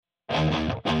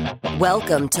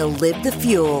Welcome to Live the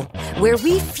Fuel, where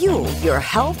we fuel your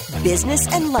health, business,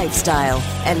 and lifestyle.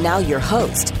 And now your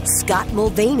host, Scott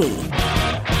Mulvaney.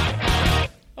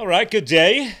 All right, good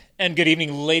day and good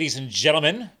evening, ladies and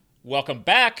gentlemen. Welcome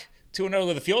back to another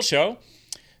Live the Fuel show.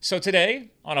 So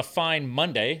today, on a fine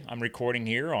Monday, I'm recording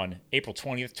here on April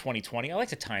 20th, 2020. I like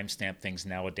to timestamp things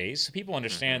nowadays so people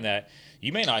understand that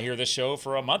you may not hear this show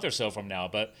for a month or so from now,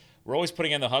 but we're always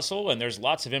putting in the hustle, and there's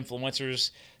lots of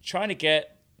influencers trying to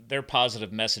get their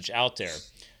positive message out there.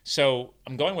 So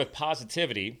I'm going with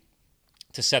positivity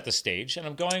to set the stage, and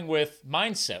I'm going with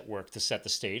mindset work to set the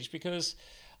stage because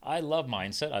I love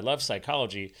mindset. I love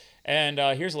psychology. And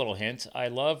here's a little hint. I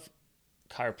love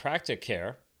chiropractic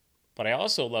care, but I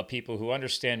also love people who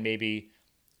understand maybe,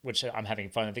 which I'm having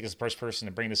fun. I think it's the first person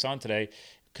to bring this on today,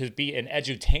 could be an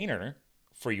edutainer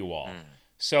for you all.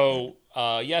 So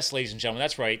yes, ladies and gentlemen,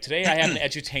 that's right. Today I have an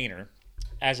edutainer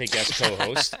as a guest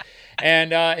co-host.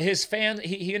 And his fan,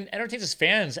 he entertains his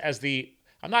fans as the,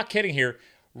 I'm not kidding here,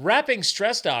 rapping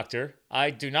stress doctor.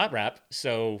 I do not rap,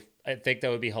 so I think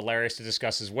that would be hilarious to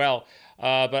discuss as well.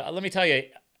 But let me tell you,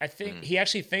 I think he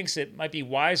actually thinks it might be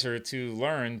wiser to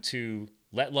learn to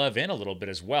let love in a little bit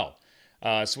as well.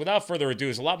 So without further ado,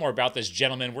 there's a lot more about this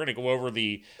gentleman. We're going to go over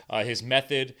his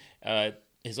method,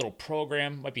 his little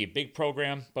program. Might be a big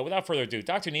program. But without further ado,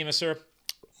 Dr. Nima, sir,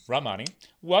 Ramani,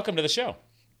 welcome to the show.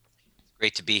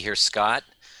 Great to be here, Scott.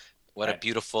 What a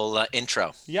beautiful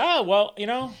intro. Yeah, well,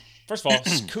 first of all,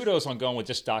 kudos on going with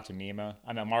just Dr. Nima.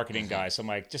 I'm a marketing guy, so I'm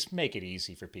like, just make it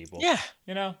easy for people.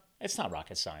 Yeah. It's not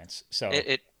rocket science. So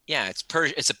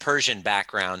it's a Persian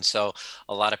background. So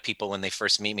a lot of people, when they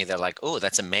first meet me, they're like, "Oh,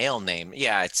 that's a male name."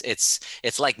 Yeah,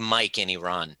 it's like Mike in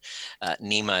Iran.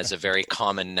 Nima is a very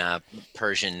common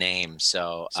Persian name.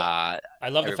 So I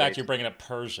love the fact you're bringing up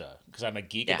Persia because I'm a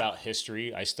geek about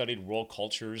history. I studied world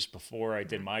cultures before I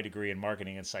did my degree in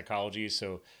marketing and psychology.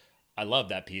 So I love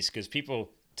that piece because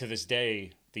people to this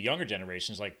day, the younger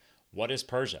generation is like, "What is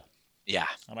Persia?" Yeah.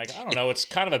 I'm like, I don't know. It's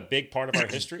kind of a big part of our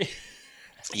history.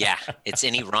 Yeah, it's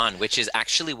in Iran, which is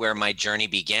actually where my journey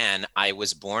began. I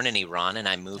was born in Iran and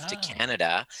I moved to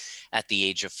Canada at the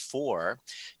age of 4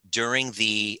 during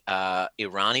the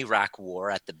Iran-Iraq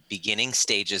War, at the beginning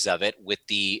stages of it, with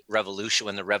the revolution,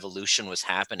 when the revolution was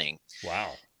happening.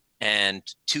 Wow. And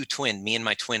me and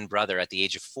my twin brother, at the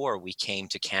age of 4, we came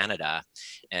to Canada.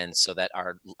 And so that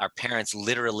our parents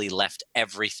literally left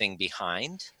everything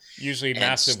behind. Usually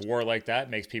massive war like that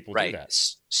makes people do that.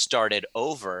 Started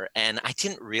over. And I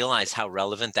didn't realize how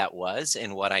relevant that was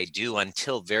in what I do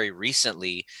until very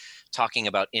recently, talking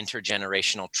about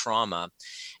intergenerational trauma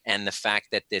and the fact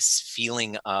that this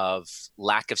feeling of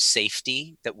lack of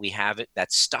safety that we have,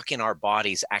 that's stuck in our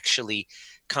bodies, actually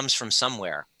comes from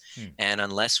somewhere. And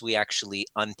unless we actually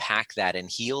unpack that and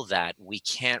heal that, we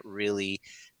can't really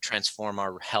transform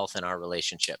our health and our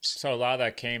relationships. So a lot of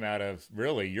that came out of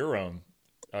really your own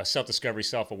self-discovery,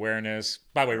 self-awareness.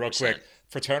 By the way, real quick,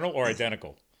 fraternal or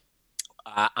identical?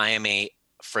 I am a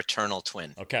fraternal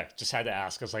twin. Okay, just had to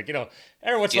ask. I was like,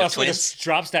 every once in a while someone just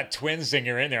drops that twin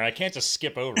zinger in there. I can't just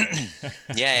skip over it.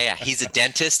 Yeah. He's a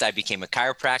dentist. I became a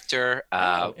chiropractor.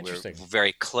 We're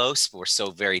very close. We're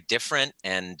so very different.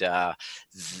 And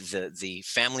the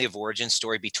family of origin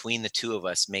story between the two of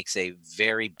us makes a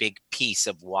very big piece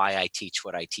of why I teach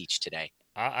what I teach today.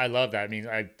 I love that. I mean,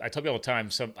 I tell people all the time,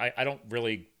 I don't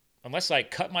really, unless I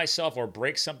cut myself or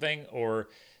break something or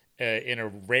in a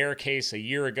rare case a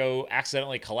year ago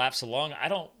accidentally collapse a lung, I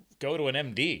don't go to an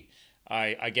MD.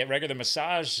 I get regular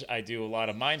massage. I do a lot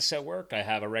of mindset work. I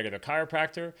have a regular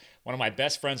chiropractor. One of my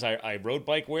best friends I road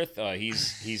bike with,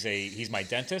 he's my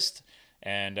dentist.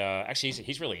 And actually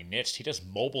he's really niched. He does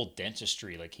mobile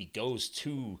dentistry. Like he goes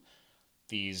to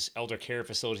these elder care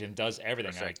facilities and does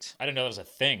everything. I didn't know that was a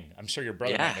thing. I'm sure your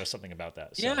brother might know something about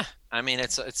that. So. Yeah, I mean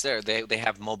it's there. They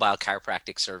have mobile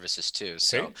chiropractic services too.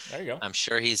 So there you go. I'm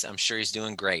sure he's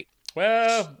doing great.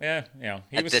 Well, yeah,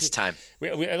 this time.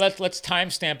 Let's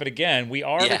timestamp it again. We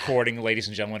are recording, ladies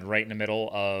and gentlemen, right in the middle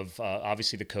of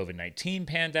obviously the COVID-19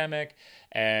 pandemic,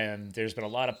 and there's been a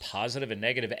lot of positive and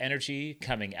negative energy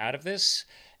coming out of this.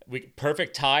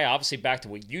 Perfect tie, obviously, back to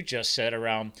what you just said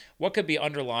around what could be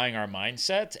underlying our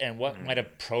mindset and what might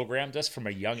have programmed us from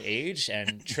a young age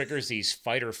and triggers these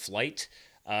fight or flight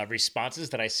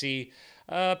responses that I see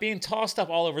being tossed up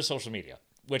all over social media,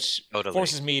 which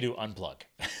forces me to unplug.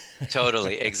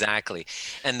 Totally, exactly.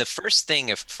 And the first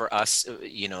thing for us,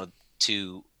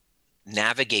 to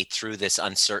navigate through this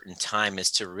uncertain time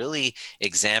is to really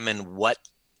examine what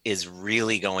is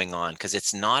really going on, because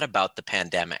it's not about the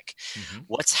pandemic. Mm-hmm.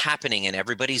 What's happening and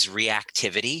everybody's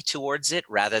reactivity towards it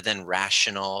rather than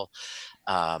rational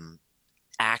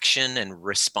action and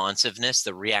responsiveness,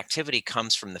 the reactivity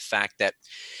comes from the fact that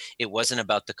it wasn't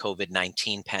about the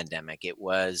COVID-19 pandemic.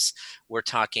 We're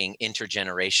talking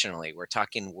intergenerationally. We're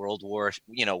talking World War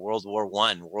I, World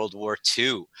War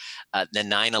II, the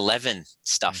 9/11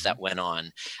 stuff that went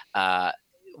on.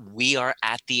 We are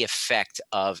at the effect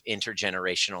of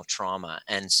intergenerational trauma.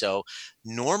 And so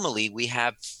normally we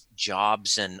have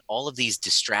jobs and all of these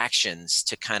distractions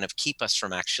to kind of keep us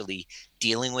from actually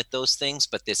dealing with those things.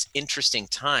 But this interesting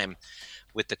time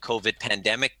with the COVID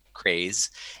pandemic craze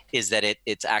is that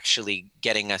it's actually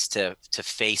getting us to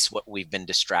face what we've been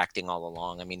distracting all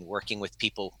along. I mean, working with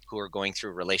people who are going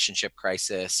through relationship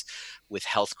crisis, with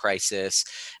health crisis,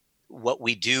 what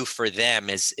we do for them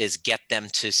is get them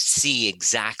to see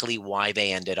exactly why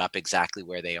they ended up exactly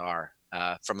where they are,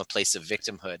 from a place of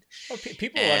victimhood. Well,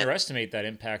 people underestimate that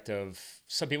impact of,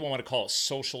 some people want to call it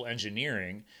social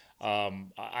engineering.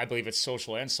 I believe it's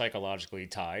social and psychologically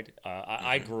tied.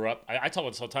 I grew up, I tell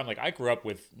this all the time, like I grew up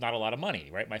with not a lot of money,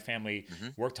 right? My family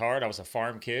worked hard. I was a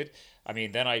farm kid. I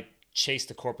mean, then I chased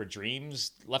the corporate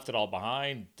dreams, left it all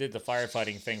behind, did the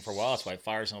firefighting thing for a while. That's why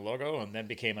Fire's in the logo, and then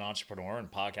became an entrepreneur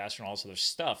and podcaster and all this other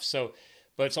stuff. So,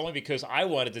 but it's only because I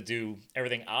wanted to do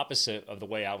everything opposite of the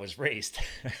way I was raised.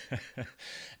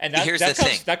 And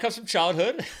that comes from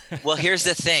childhood. Well, here's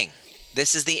the thing.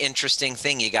 This is the interesting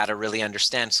thing you got to really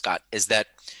understand, Scott, is that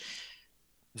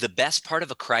the best part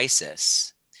of a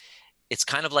crisis, it's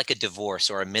kind of like a divorce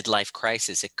or a midlife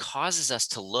crisis. It causes us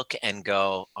to look and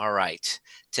go, all right,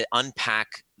 to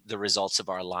unpack the results of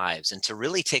our lives and to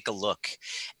really take a look.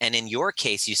 And in your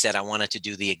case, you said, I wanted to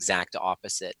do the exact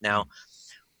opposite. Now,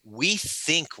 we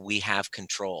think we have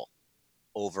control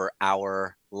over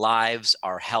our lives,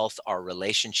 our health, our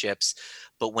relationships.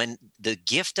 But when the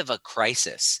gift of a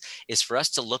crisis is for us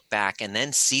to look back and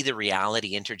then see the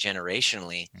reality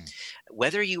intergenerationally,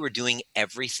 whether you were doing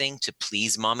everything to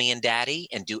please mommy and daddy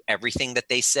and do everything that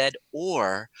they said,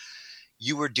 or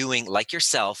you were doing, like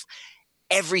yourself,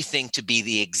 everything to be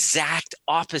the exact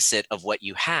opposite of what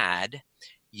you had,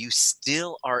 you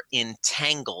still are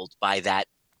entangled by that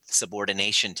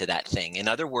subordination to that thing. In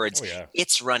other words,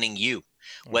 it's running you.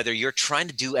 Whether you're trying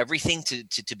to do everything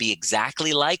to be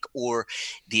exactly like or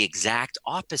the exact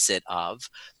opposite of,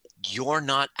 you're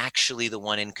not actually the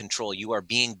one in control. You are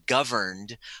being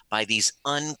governed by these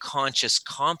unconscious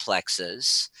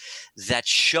complexes that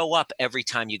show up every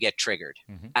time you get triggered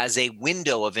as a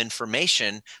window of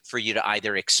information for you to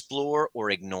either explore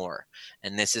or ignore.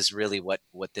 And this is really what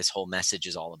this whole message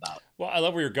is all about. Well, I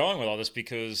love where you're going with all this,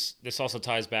 because this also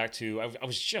ties back to, I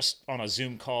was just on a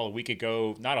Zoom call a week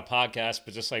ago, not a podcast,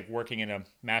 but just like working in a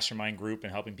mastermind group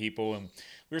and helping people. And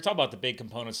we were talking about the big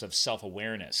components of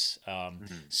self-awareness,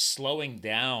 slowing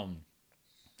down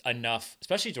enough,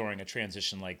 especially during a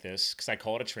transition like this, because I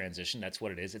call it a transition. That's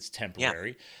what it is. It's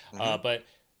temporary. But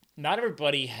not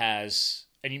everybody has,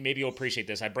 and maybe you'll appreciate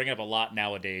this, I bring it up a lot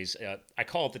nowadays. I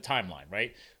call it the timeline,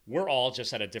 right? We're all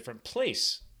just at a different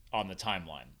place on the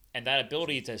timeline. And that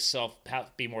ability to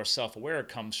be more self-aware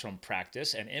comes from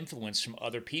practice and influence from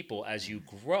other people as you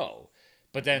grow.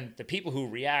 But then the people who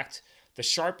react the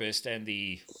sharpest and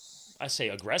I say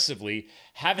aggressively,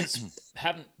 haven't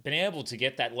been able to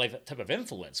get that type of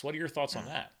influence. What are your thoughts on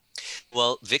that?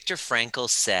 Well, Viktor Frankl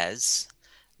says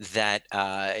that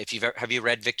have you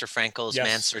read Viktor Frankl's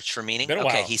Man's Search for Meaning? Been a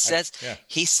while. He says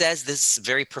this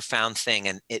very profound thing,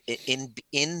 and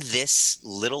in this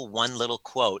one little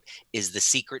quote is the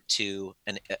secret to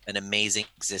an amazing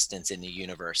existence in the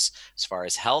universe, as far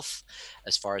as health,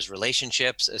 as far as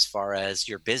relationships, as far as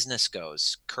your business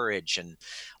goes, courage, and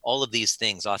all of these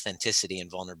things, authenticity and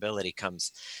vulnerability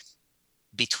comes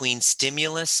between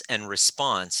stimulus and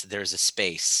response. There's a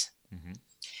space.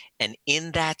 And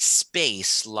in that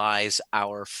space lies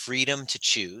our freedom to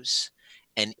choose.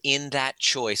 And in that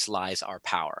choice lies our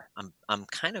power. I'm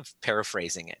kind of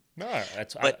paraphrasing it. No,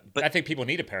 I think people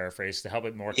need a paraphrase to help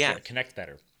it more connect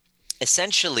better.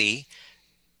 Essentially,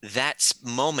 that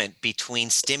moment between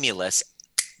stimulus,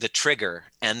 the trigger,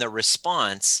 and the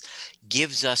response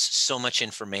gives us so much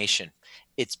information.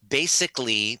 It's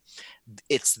basically,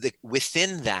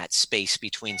 within that space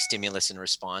between stimulus and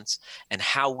response, and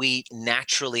how we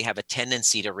naturally have a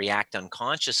tendency to react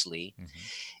unconsciously,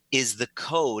 is the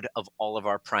code of all of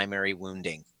our primary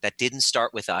wounding. That didn't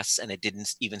start with us, and it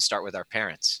didn't even start with our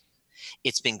parents.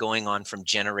 It's been going on from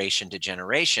generation to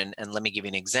generation. And let me give you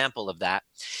an example of that.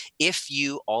 If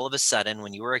you, all of a sudden,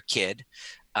 when you were a kid,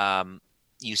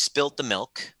 you spilt the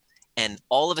milk, and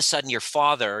all of a sudden your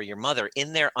father or your mother,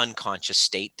 in their unconscious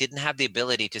state, didn't have the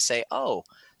ability to say, oh,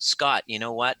 Scott, you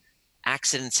know what?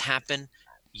 Accidents happen.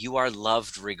 You are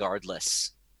loved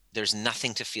regardless. There's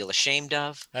nothing to feel ashamed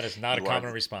of. That is not a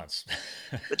common response.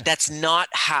 But that's not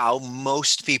how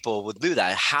most people would do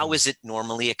that. How is it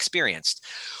normally experienced?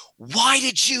 Why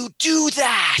did you do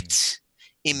that?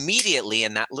 Immediately,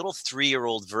 in that little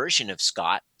 3-year-old version of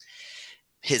Scott,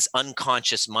 his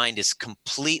unconscious mind is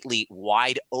completely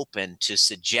wide open to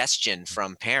suggestion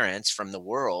from parents, from the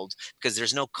world, because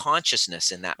there's no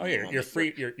consciousness in that. Oh, yeah,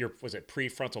 your was it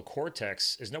prefrontal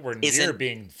cortex is nowhere near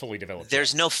being fully developed.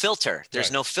 There's no filter.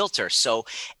 There's no filter. So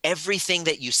everything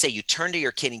that you say, you turn to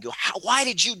your kid and go, why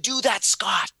did you do that,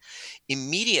 Scott?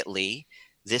 Immediately,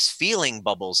 this feeling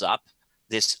bubbles up,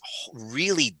 this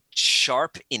really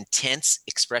sharp, intense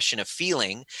expression of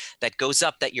feeling that goes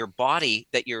up, that your body,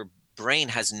 that your brain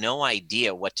has no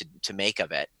idea what to make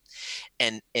of it.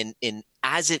 And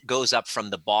as it goes up from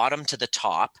the bottom to the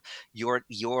top,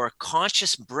 your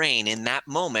conscious brain in that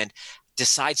moment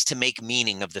decides to make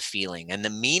meaning of the feeling. And the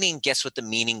meaning, guess what the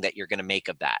meaning that you're going to make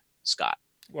of that, Scott?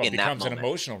 Well, it becomes an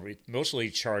emotionally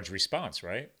charged response,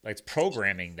 right? Like it's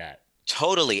programming that.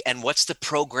 Totally. And what's the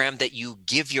program that you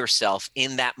give yourself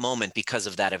in that moment because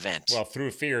of that event? Well,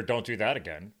 through fear, don't do that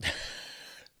again.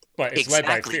 But it's led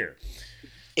by fear.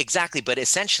 Exactly. But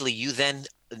essentially, you then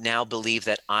now believe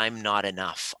that I'm not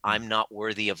enough. I'm not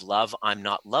worthy of love. I'm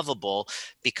not lovable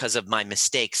because of my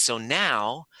mistakes. So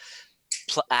now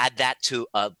add that to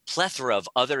a plethora of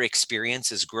other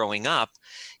experiences growing up.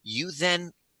 You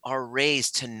then are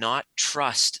raised to not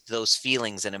trust those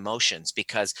feelings and emotions,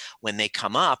 because when they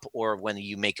come up, or when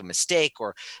you make a mistake,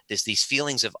 or there's these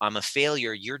feelings of I'm a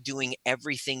failure, you're doing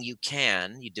everything you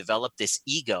can. You develop this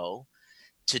ego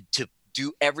to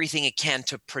do everything it can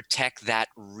to protect that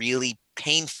really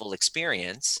painful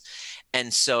experience.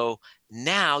 And so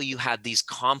now you have these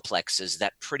complexes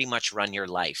that pretty much run your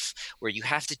life, where you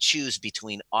have to choose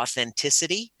between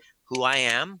authenticity, who I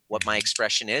am, what my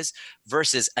expression is,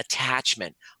 versus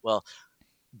attachment. Well,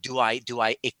 do I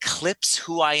eclipse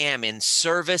who I am in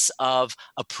service of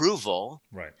approval?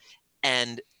 Right.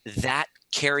 And that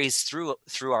carries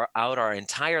throughout our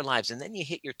entire lives. And then you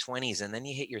hit your 20s, and then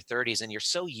you hit your 30s, and you're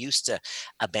so used to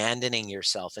abandoning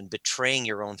yourself and betraying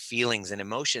your own feelings and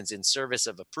emotions in service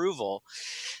of approval,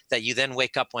 that you then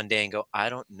wake up one day and go, I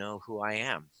don't know who I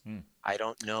am. I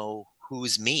don't know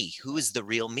who's me. Who is the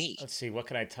real me? Let's see. What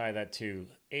can I tie that to?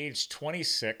 Age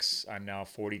 26. I'm now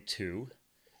 42.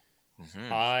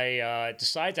 Mm-hmm. I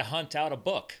decided to hunt out a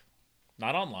book,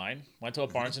 not online. Went to a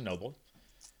Barnes and Noble,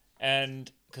 and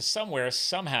because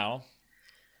somehow,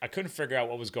 I couldn't figure out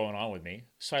what was going on with me.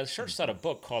 So I searched out a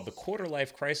book called The Quarter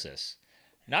Life Crisis.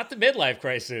 Not the midlife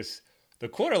crisis, the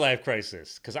quarter life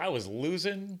crisis. Because I was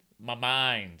losing my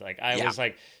mind. Like I was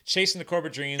like chasing the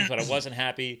corporate dreams, but I wasn't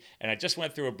happy. And I just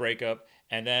went through a breakup.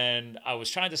 And then I was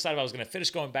trying to decide if I was going to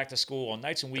finish going back to school on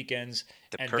nights and weekends.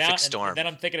 The perfect storm. And then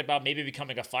I'm thinking about maybe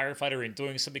becoming a firefighter and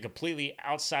doing something completely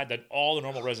outside all the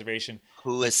normal reservation.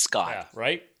 Who is Scott? Yeah,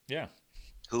 right? Yeah.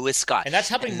 Who is Scott? And that's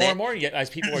happening more and more as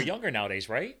people are younger nowadays,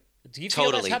 right? Do you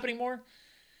feel that's happening more?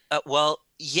 Well,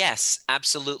 yes,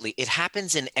 absolutely. It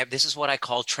happens this is what I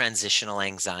call transitional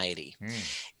anxiety.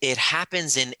 It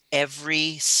happens in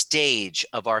every stage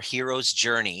of our hero's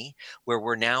journey, where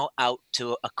we're now out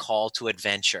to a call to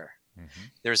adventure. Mm-hmm.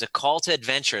 There's a call to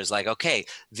adventure. It's like, okay,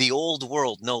 the old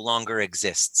world no longer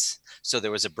exists. So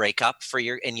there was a breakup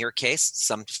in your case.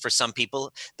 For some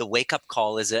people, the wake up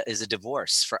call is a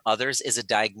divorce. For others, is a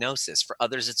diagnosis. For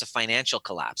others, it's a financial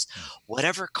collapse.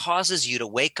 Whatever causes you to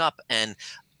wake up and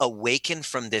awaken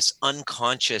from this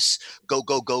unconscious go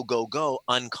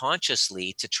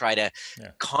unconsciously, to try to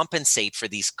compensate for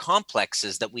these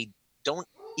complexes that we don't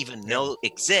even know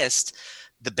exist.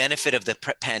 The benefit of the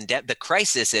pandemic, the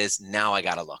crisis, is now I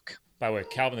got to look. By the way,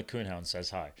 Calvin the Coonhound says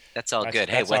hi. That's good.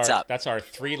 Hey, what's up? That's our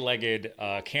 3-legged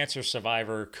cancer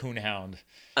survivor coonhound.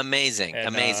 Amazing.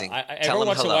 Amazing. Every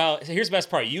once in a while, here's the best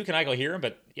part. You can go hear him,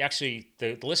 but actually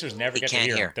the listeners never get to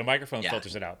hear him. The microphone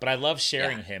filters it out. But I love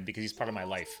sharing him because he's part of my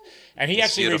life. And he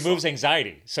actually removes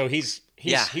anxiety. So he's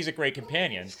a great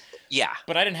companion. Yeah.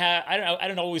 But I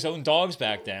didn't always own dogs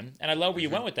back then. And I love where you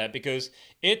went with that, because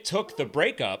it took the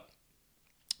breakup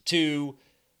and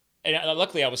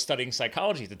luckily I was studying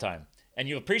psychology at the time, and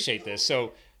you appreciate this.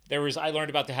 So I learned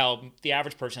about how the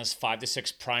average person has 5 to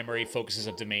 6 primary focuses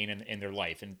of domain in their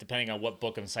life. And depending on what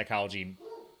book of psychology,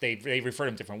 they refer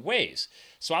to them different ways.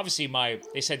 So obviously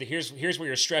they said that here's where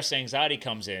your stress anxiety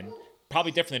comes in,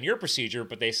 probably different than your procedure,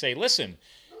 but they say, listen,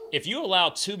 if you allow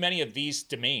too many of these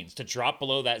domains to drop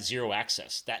below that zero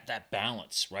axis, that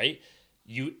balance, right?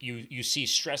 You see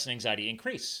stress and anxiety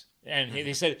increase. And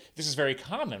they said this is very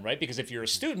common, right? Because if you're a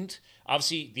student,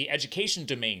 obviously the education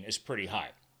domain is pretty high.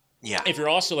 Yeah. If you're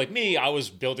also like me, I was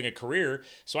building a career,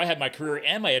 so I had my career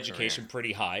and my education Career.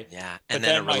 pretty high. Yeah. But And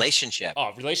then a then relationship.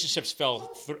 relationships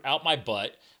fell out my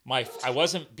butt. I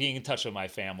wasn't being in touch with my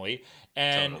family,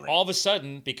 and Totally. all of a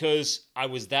sudden, because I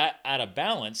was that out of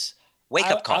balance, Wake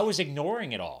up I call. was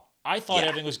ignoring it all. I thought Yeah.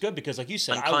 everything was good because, like you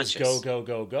said, I was go Unconscious. go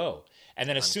go go, and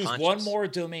then as soon as one Unconscious. more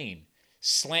domain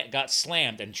got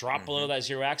slammed and dropped below that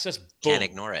zero axis, boom, Can't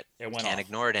ignore it. it went Can't off.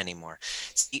 ignore it anymore.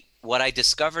 See, what I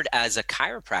discovered as a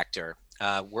chiropractor,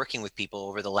 working with people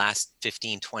over the last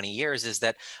 15, 20 years, is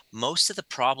that most of the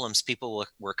problems people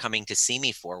were coming to see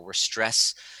me for were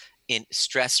stress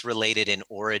related in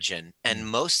origin, and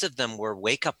most of them were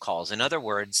wake up calls. In other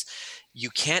words, you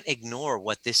can't ignore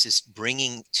what this is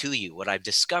bringing to you. What I've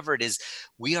discovered is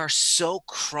we are so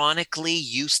chronically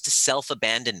used to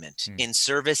self-abandonment in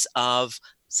service of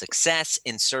success,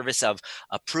 in service of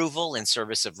approval, in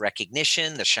service of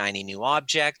recognition, the shiny new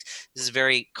object. This is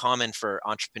very common for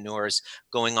entrepreneurs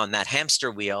going on that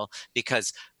hamster wheel,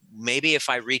 because maybe if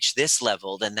I reach this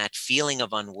level, then that feeling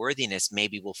of unworthiness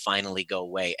maybe will finally go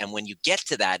away. And when you get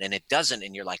to that and it doesn't,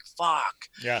 and you're like, fuck,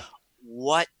 Yeah.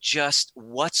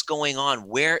 what's going on?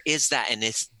 Where is that? And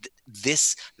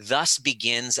this thus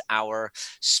begins our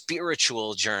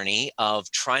spiritual journey of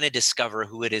trying to discover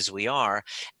who it is we are.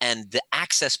 And the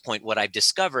access point, what I've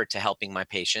discovered to helping my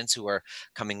patients who are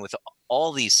coming with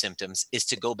all these symptoms, is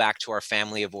to go back to our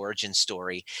family of origin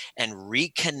story and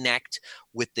reconnect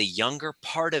with the younger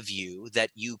part of you that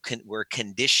were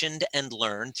conditioned and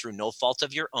learned through no fault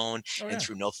of your own and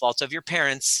through no fault of your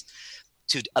parents,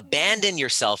 to abandon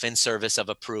yourself in service of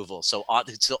approval. So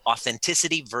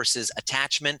authenticity versus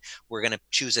attachment. We're going to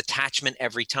choose attachment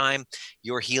every time.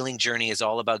 Your healing journey is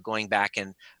all about going back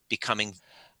and becoming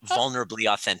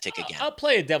vulnerably authentic again. I'll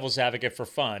play a devil's advocate for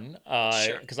fun,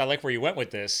 Sure. because I like where you went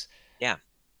with this. Yeah.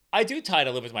 I do tie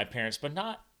to live with my parents, but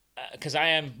not because I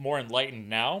am more enlightened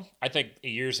now. I think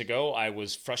years ago I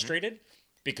was frustrated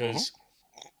because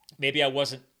maybe I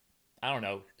wasn't, I don't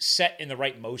know, set in the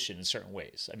right motion in certain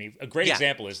ways. I mean, a great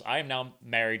example is I am now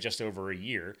married just over a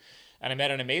year, and I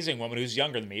met an amazing woman who's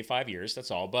younger than me, 5 years,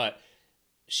 that's all. But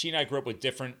she and I grew up with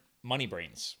different money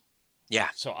brains. Yeah.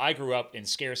 So I grew up in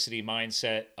scarcity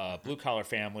mindset, blue collar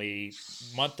family,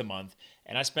 month to month,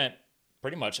 and I spent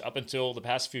pretty much up until the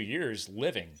past few years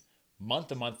living month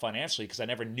to month financially because I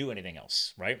never knew anything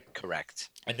else, right? Correct.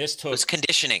 And this took... It's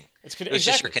conditioning. It was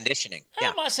just your conditioning.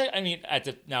 Yeah. I mean,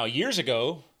 now years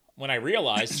ago, when I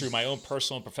realized through my own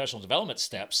personal and professional development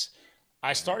steps,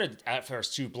 I started at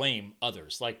first to blame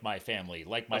others, like my family,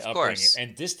 like my upbringing,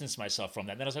 and distance myself from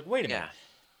that. And then I was like, wait a minute.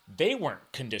 They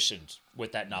weren't conditioned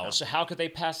with that knowledge, so how could they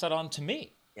pass that on to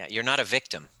me? Yeah, you're not a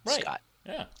victim, Scott.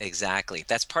 Yeah, exactly.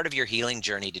 That's part of your healing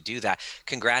journey to do that.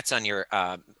 Congrats on your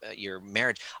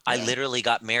marriage. I literally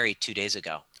got married 2 days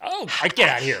ago. Oh, get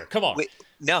out of here! Come on. We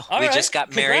just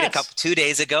got married 2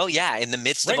 days ago. Yeah, in the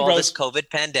midst of all this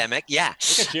COVID pandemic. Yeah.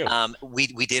 Look at you.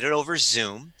 We did it over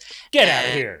Zoom. Get out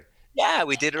of here. Yeah,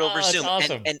 we did it over Zoom.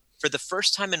 Awesome. And for the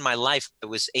first time in my life, I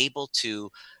was able to,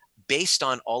 based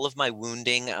on all of my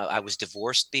wounding, I was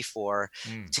divorced before,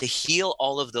 to heal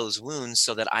all of those wounds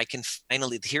so that I can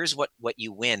finally, here's what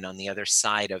you win on the other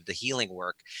side of the healing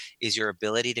work, is your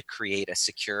ability to create a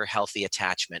secure, healthy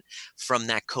attachment from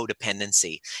that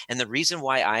codependency. And the reason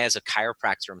why I, as a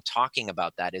chiropractor, am talking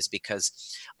about that is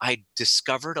because I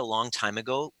discovered a long time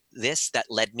ago that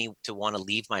led me to want to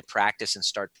leave my practice and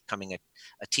start becoming a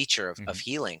teacher of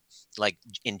healing, like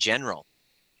in general,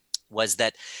 was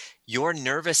that your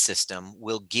nervous system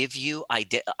will give you,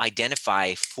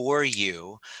 identify for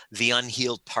you the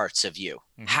unhealed parts of you.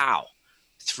 How?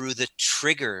 Through the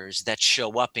triggers that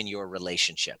show up in your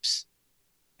relationships.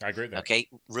 I agree with that. Okay.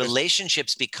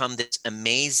 Relationships become this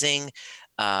amazing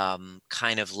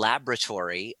kind of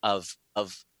laboratory of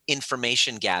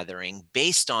information gathering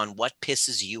based on what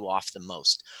pisses you off the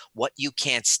most, what you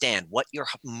can't stand, what you're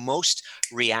most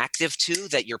reactive to,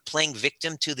 that you're playing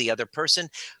victim to the other person,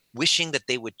 wishing that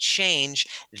they would change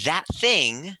that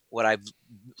thing. What I've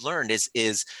learned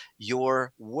is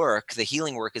your work, the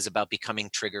healing work, is about becoming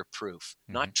trigger proof,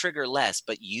 not trigger less,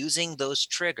 but using those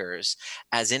triggers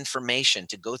as information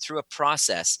to go through a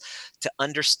process to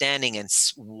understanding and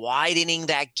widening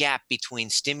that gap between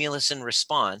stimulus and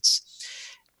response.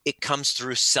 It comes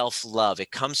through self-love. It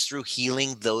comes through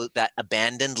healing that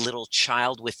abandoned little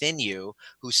child within you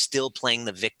who's still playing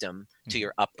the victim to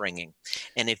your upbringing.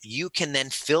 And if you can then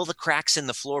fill the cracks in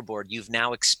the floorboard, you've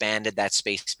now expanded that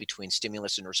space between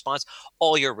stimulus and response.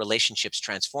 All your relationships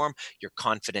transform, your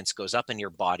confidence goes up, and your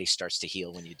body starts to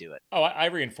heal when you do it. Oh, I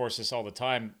reinforce this all the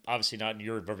time. Obviously not in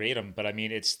your verbatim, but I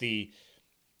mean,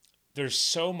 there's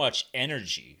so much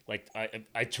energy. Like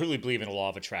I truly believe in the law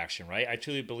of attraction, right? I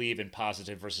truly believe in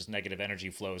positive versus negative energy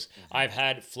flows. I've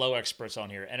had flow experts on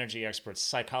here, energy experts,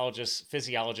 psychologists,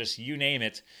 physiologists, you name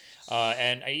it.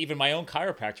 Even my own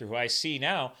chiropractor who I see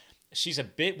now, she's a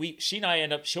bit, she and I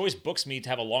end up, she always books me to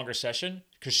have a longer session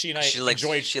because she and I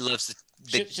enjoy. She loves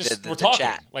We're the talking.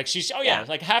 chat. Like she's, Yeah.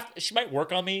 like she might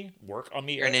work on me. You're an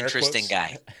air interesting quotes.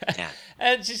 guy. Yeah.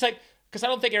 And she's like, because I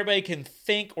don't think everybody can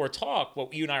think or talk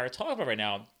what you and I are talking about right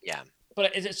now. Yeah.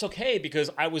 But it's okay because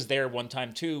I was there one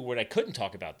time too where I couldn't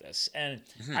talk about this. And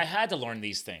I had to learn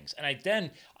these things. And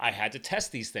I had to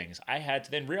test these things. I had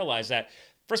to then realize that,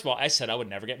 first of all, I said I would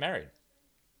never get married.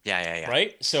 Yeah.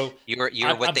 Right? So You're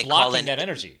what I'm they call blocking that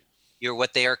energy. You're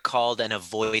what they are called an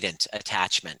avoidant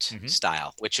attachment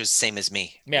style, which is the same as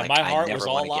me. Yeah, Like, my I heart never was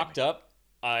all wanna get locked up.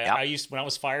 Yep. I used, when I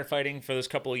was firefighting for those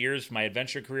couple of years, my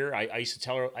adventure career, I used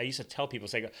to tell people,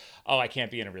 say, "Oh, I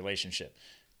can't be in a relationship."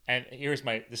 And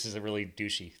this is a really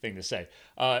douchey thing to say.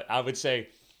 I would say,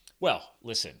 "Well,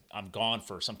 listen, I'm gone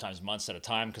for sometimes months at a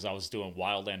time because I was doing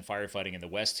wildland firefighting in the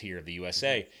West here of the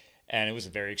USA, and it was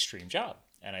a very extreme job."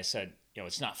 And I said,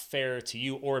 "It's not fair to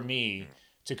you or me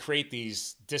to create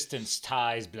these distance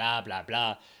ties, blah blah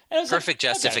blah." And it was Perfect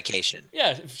like, okay. justification.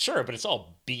 Yeah, sure, but it's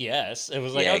all BS. It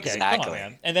was like, Yeah, okay, exactly. come on,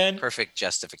 man. And then Perfect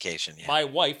justification. Yeah. my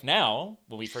wife now,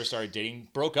 when we first started dating,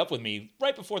 broke up with me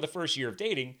right before the first year of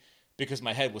dating because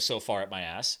my head was so far up my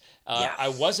ass. Yeah. I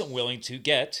wasn't willing to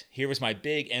here was my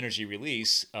big energy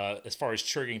release as far as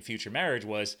triggering future marriage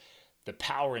was the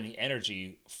power and the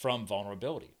energy from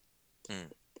vulnerability.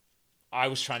 I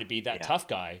was trying to be that tough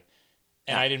guy.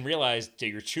 And I didn't realize that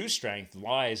your true strength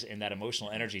lies in that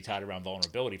emotional energy tied around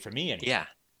vulnerability for me anyway. Yeah.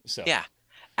 So Yeah.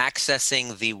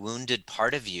 Accessing the wounded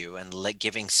part of you and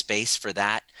giving space for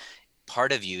that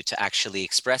part of you to actually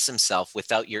express himself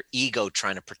without your ego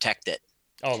trying to protect it.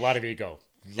 Oh, a lot of ego.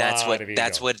 That's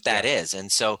what that is.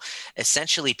 And so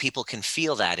essentially people can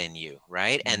feel that in you,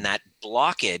 right? And that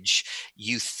blockage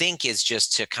you think is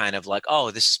just to kind of like,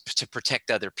 oh, this is to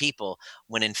protect other people,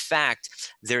 when in fact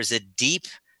there's a deep,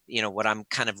 what I'm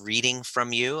kind of reading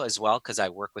from you as well, because I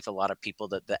work with a lot of people,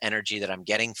 that the energy that I'm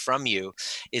getting from you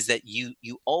is that you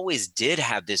always did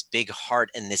have this big heart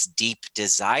and this deep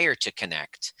desire to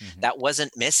connect. That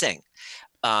wasn't missing.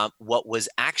 What was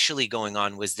actually going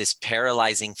on was this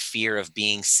paralyzing fear of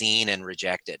being seen and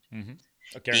rejected.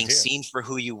 Being seen for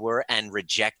who you were and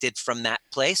rejected from that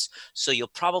place. So you'll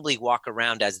probably walk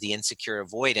around as the insecure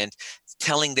avoidant,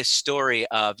 telling this story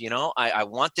of, I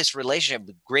want this relationship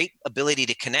with great ability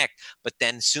to connect. But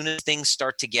then as soon as things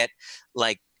start to get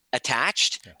like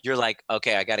attached, you're like,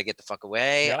 okay, I got to get the fuck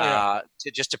away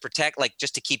to protect, like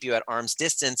just to keep you at arm's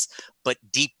distance, but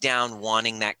deep down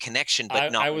wanting that connection,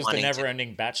 but I was the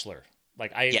never-ending bachelor.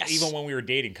 Like Yes. even when we were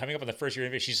dating, coming up on the first year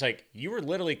of it, she's like, "You were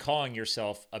literally calling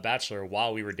yourself a bachelor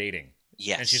while we were dating."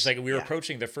 Yes. And she's like, "We were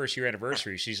approaching the first year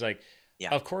anniversary." She's like,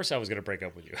 Yeah. "Of course I was going to break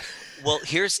up with you." Well,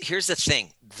 here's the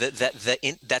thing.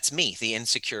 That's me, the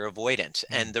insecure avoidant.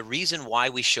 And the reason why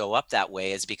we show up that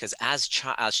way is because as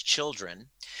children,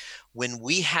 when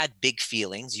we had big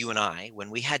feelings, you and I, when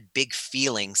we had big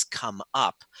feelings come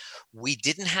up, we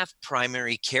didn't have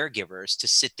primary caregivers to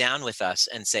sit down with us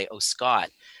and say, "Oh,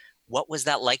 Scott, what was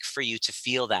that like for you to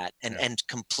feel that?" And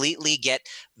completely get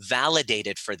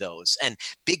validated for those. And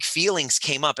big feelings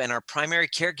came up and our primary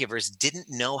caregivers didn't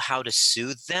know how to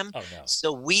soothe them. Oh, no.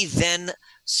 So we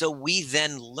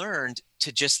then learned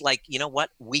to just like, you know what?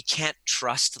 We can't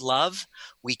trust love.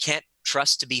 We can't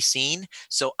trust to be seen.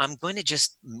 So I'm going to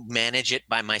just manage it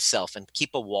by myself and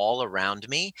keep a wall around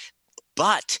me.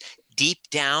 But deep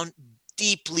down,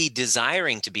 deeply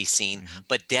desiring to be seen,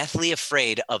 but deathly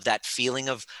afraid of that feeling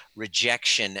of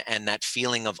rejection and that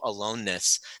feeling of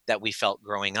aloneness that we felt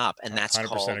growing up. And that's 100%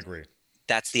 called, agree.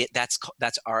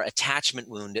 that's our attachment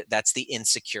wound. That's the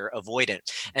insecure avoidant.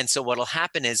 And so what'll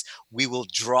happen is we will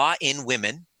draw in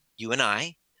women, you and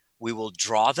I, we will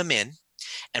draw them in,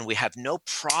 and we have no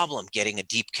problem getting a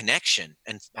deep connection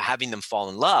and having them fall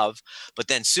in love. But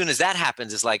then soon as that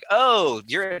happens, it's like, oh,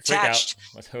 you're attached.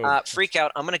 Freak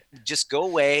out. I'm going to just go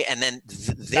away. And then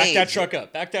back that truck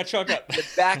up. Back that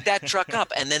truck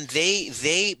up. And then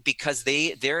they because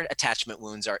their attachment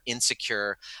wounds are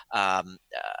insecure,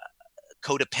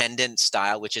 codependent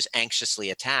style, which is anxiously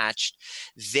attached,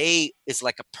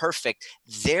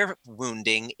 their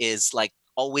wounding is like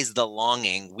always the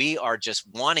longing. We are just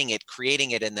wanting it,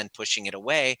 creating it, and then pushing it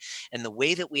away. And the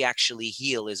way that we actually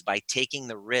heal is by taking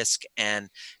the risk and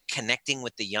connecting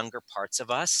with the younger parts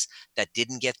of us that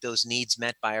didn't get those needs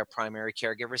met by our primary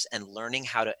caregivers, and learning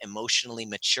how to emotionally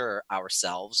mature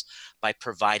ourselves by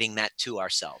providing that to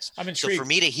ourselves. I'm So for intrigued.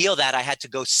 me to heal that, I had to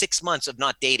go 6 months of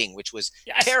not dating, which was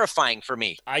Yes. terrifying for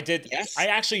me. I did. Yes. I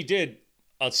actually did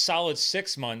a solid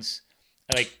 6 months,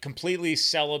 like completely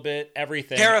celibate,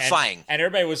 everything. Terrifying. And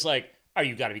everybody was like, "Oh,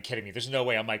 you got to be kidding me! There's no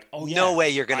way." I'm like, "Oh yeah, No way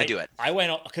you're gonna do it." I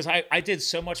went because I did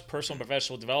so much personal and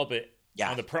professional development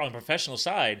Yeah. on the professional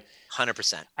side.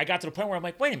 100%. I got to the point where I'm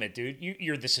like, wait a minute, dude,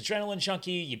 you're this adrenaline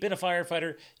junkie. You've been a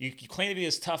firefighter. You claim to be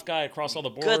this tough guy across all the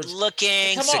boards. Good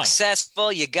looking, Come on.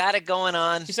 successful. You got it going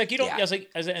on. He's like, you don't. Yeah. I was like,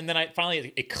 and then I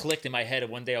finally it clicked in my head.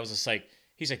 And one day I was just like,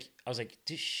 I was like,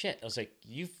 dude, shit. I was like,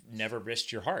 you've never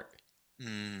risked your heart.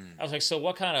 I was like, so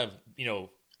what kind of,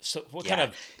 what kind Yeah.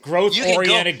 of growth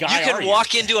oriented guy you can are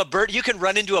walk you? into you can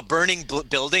run into a burning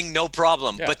building, no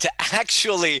problem. Yeah. But to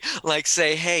actually like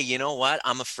say, hey, you know what?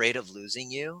 I'm afraid of losing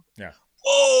you. Yeah.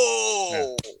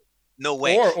 Whoa. No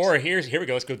way. Or here we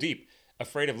go. Let's go deep.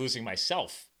 Afraid of losing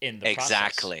myself in the process.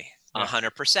 Exactly. Yeah.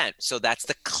 100%. So that's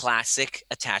the classic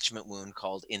attachment wound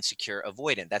called insecure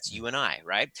avoidant. That's you and I,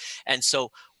 right? And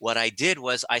so what I did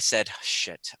was I said,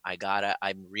 shit,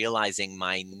 I'm realizing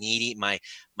my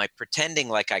pretending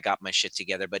like I got my shit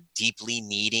together, but deeply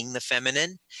needing the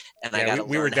feminine. And I Yeah, got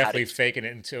we were definitely faking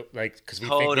it until because we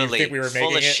think we were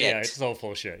full making of it. shit. Yeah, it's all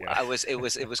full shit. Yeah. it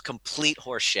was complete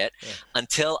horseshit Yeah.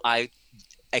 until I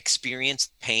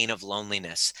experienced pain of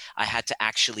loneliness. I had to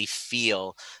actually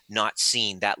feel not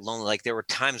seen, that lonely. Like there were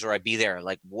times where I'd be there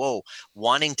like, whoa,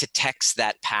 wanting to text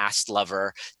that past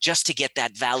lover just to get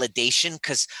that validation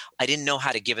because I didn't know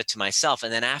how to give it to myself.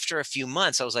 And then after a few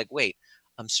months, I was like, wait,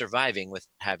 I'm surviving with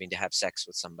having to have sex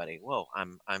with somebody. Whoa,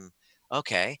 I'm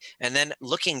okay. And then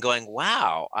looking, going,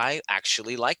 wow, I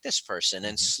actually like this person.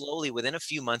 And slowly within a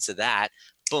few months of that,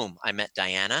 boom, I met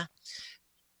Diana.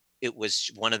 It was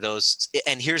one of those,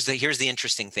 and here's the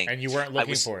interesting thing. And you weren't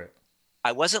looking for it.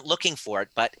 I wasn't looking for it,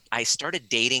 but I started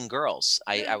dating girls.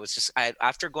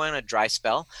 After going on a dry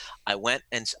spell, I went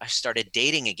and I started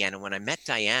dating again. And when I met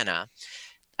Diana,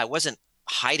 I wasn't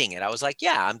hiding it. I was like,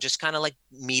 yeah, I'm just kind of like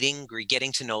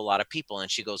getting to know a lot of people. And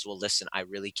she goes, well, listen, I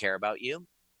really care about you,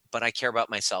 but I care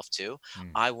about myself too.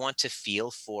 I want to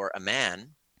feel for a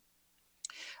man.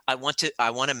 I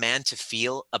want a man to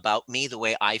feel about me the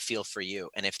way I feel for you.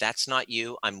 And if that's not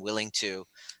you, I'm willing to,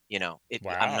 Wow.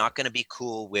 I'm not going to be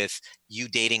cool with you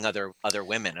dating other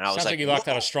women. And I was Sounds like, like you locked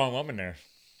whoa. out a strong woman there.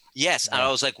 Yes. And I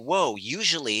was like, whoa,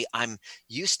 usually I'm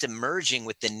used to merging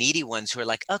with the needy ones who are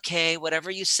like, okay,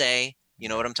 whatever you say. You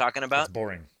know what I'm talking about? It's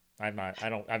boring. I've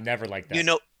never liked that.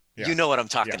 Yeah. You know what I'm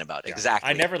talking Yeah, about. yeah. Exactly.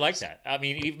 I never liked that. I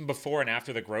mean, even before and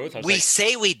after the growth, I was We like,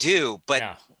 say we do, but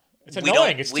yeah. It's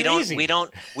annoying. It's too easy. we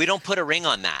don't put a ring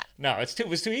on that. No, it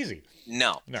was too easy.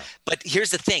 No. But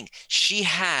here's the thing. She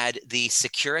had the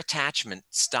secure attachment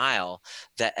style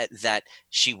that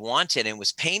she wanted, and it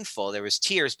was painful. There was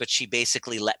tears, but she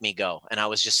basically let me go. And I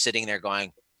was just sitting there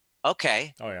going,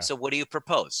 okay, Oh, yeah. so what do you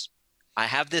propose? I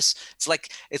have this, it's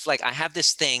like I have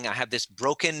this thing, I have this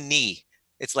broken knee.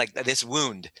 It's like this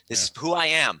wound. This is who I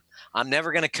am. I'm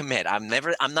never going to commit. I'm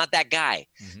not that guy.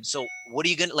 So what are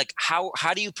you going to like, how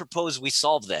do you propose we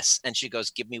solve this? And she goes,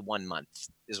 give me 1 month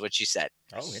is what she said.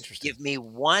 Oh, interesting. Give me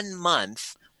 1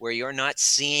 month where you're not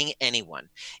seeing anyone.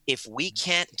 If we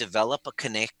can't develop a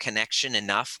connection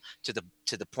enough to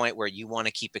the point where you want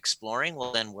to keep exploring,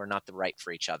 well, then we're not the right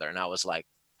for each other. And I was like,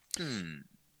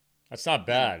 That's not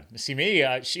bad. See me,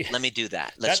 let me do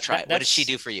that. Let's try it. What did she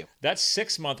do for you? That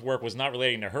 6-month work was not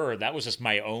relating to her. That was just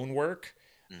my own work.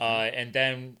 And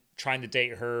then trying to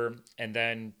date her and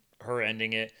then her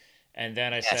ending it. And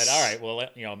then I said, all right,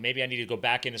 well, maybe I need to go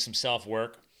back into some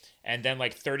self-work. And then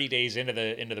like 30 days into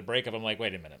the breakup, I'm like,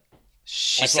 wait a minute.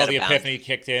 That's why the epiphany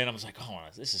kicked in. I was like, oh,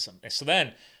 this is something. So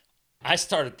then I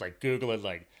started like Googling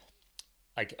like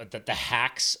the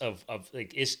hacks of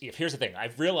like, here's the thing.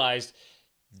 I've realized,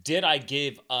 did I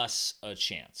give us a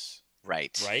chance?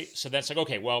 Right. So that's like,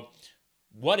 okay, well,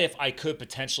 what if I could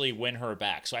potentially win her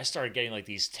back? So I started getting like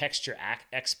these texture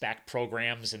X-back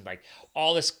programs and like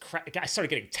all this crap. I started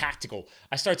getting tactical.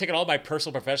 I started taking all my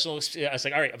personal, professional. I was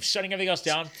like, all right, I'm shutting everything else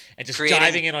down and just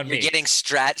diving in on me. You're getting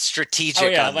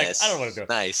strategic on this. I don't want to do it.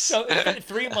 Nice. So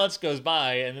 3 months goes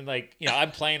by and then like,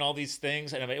 I'm playing all these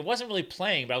things and it wasn't really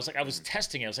playing, but I was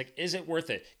testing it. I was like, is it worth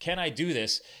it? Can I do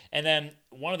this? And then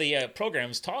one of the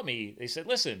programs taught me, they said,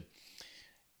 listen,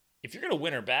 if you're going to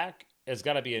win her back, it's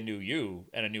got to be a new you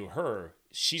and a new her.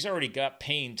 She's already got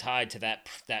pain tied to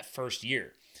that first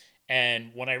year.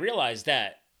 And when I realized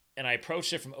that, and I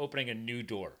approached it from opening a new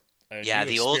door, Yeah, new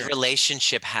the old experience.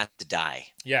 relationship had to die.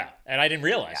 Yeah, and I didn't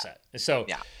realize that. And so,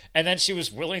 Yeah. and then she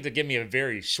was willing to give me a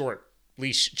very short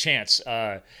leash chance.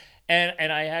 And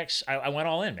I went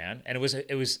all in, man. And it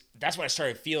was that's when I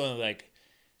started feeling like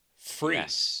free,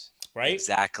 Yes. right?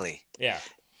 Exactly. Yeah.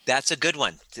 That's a good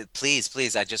one. Please,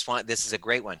 please. This is a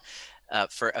great one.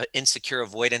 For insecure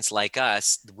avoidance like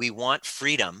us, we want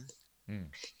freedom. Mm.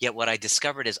 Yet what I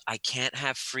discovered is I can't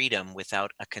have freedom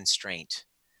without a constraint.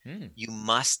 Mm.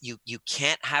 You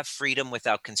can't have freedom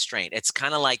without constraint. It's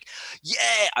kind of like,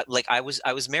 like I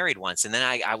was married once, and then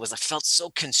I felt so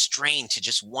constrained to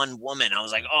just one woman. I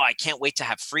was like, oh, I can't wait to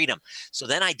have freedom. So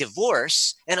then I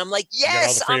divorce, and I'm like, You got all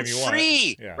yes, the I'm freedom you want.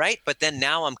 free, Yeah. right? But then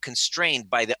now I'm constrained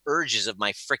by the urges of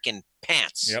my freaking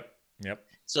pants. Yep.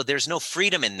 So there's no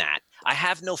freedom in that. I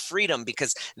have no freedom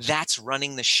because that's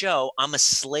running the show. I'm a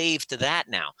slave to that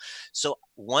now. So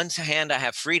one hand I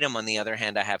have freedom, on the other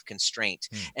hand I have constraint.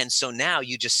 And so now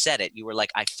you just said it. You were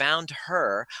like, I found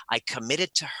her, I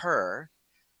committed to her.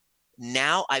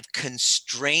 Now I've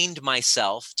constrained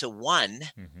myself to one,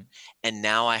 and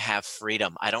now I have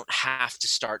freedom. I don't have to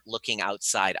start looking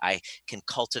outside. I can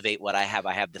cultivate what I have.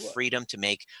 I have the freedom to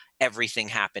make everything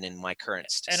happen in my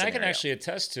current scenario. I can actually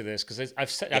attest to this because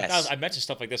I've mentioned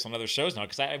stuff like this on other shows now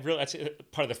because I really that's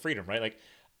part of the freedom, right? Like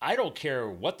I don't care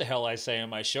what the hell I say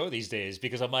on my show these days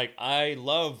because I'm like I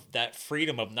love that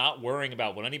freedom of not worrying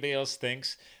about what anybody else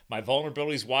thinks. My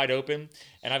vulnerability is wide open,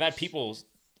 and I've had people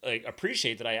like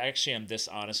appreciate that I actually am this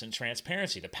honest and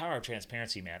transparency. The power of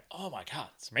transparency, man. Oh my God,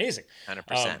 it's amazing.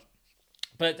 100%.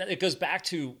 But it goes back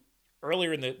to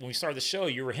earlier when we started the show,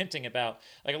 you were hinting about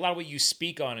like a lot of what you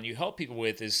speak on and you help people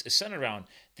with is centered around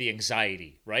the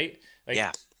anxiety, right? Like,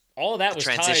 yeah. All of that was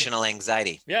transitional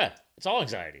anxiety. Yeah, it's all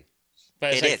anxiety.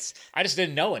 But it is. I just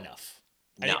didn't know enough.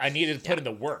 No. I needed to put in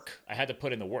the work. I had to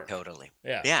put in the work. Totally.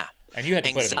 Yeah. And you had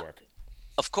to put in the work.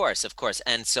 Of course.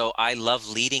 And so I love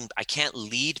leading. I can't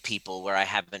lead people where I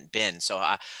haven't been. So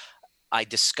I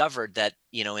discovered that,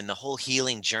 in the whole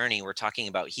healing journey, we're talking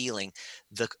about healing,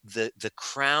 the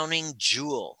crowning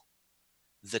jewel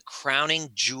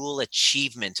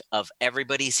achievement of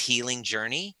everybody's healing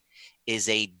journey is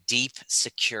a deep,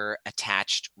 secure,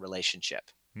 attached relationship.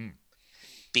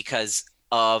 Because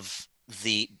of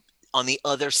on the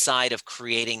other side of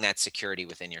creating that security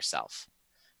within yourself.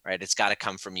 Right? It's got to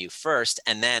come from you first.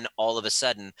 And then all of a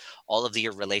sudden, all of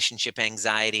your relationship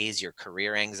anxieties, your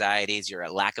career anxieties, your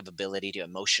lack of ability to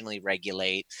emotionally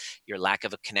regulate, your lack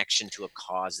of a connection to a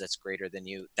cause that's greater than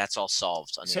you, that's all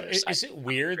solved on the other side. Is it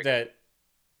weird that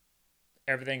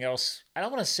everything else, I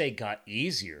don't want to say got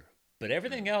easier, but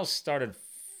everything else started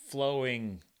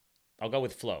flowing, I'll go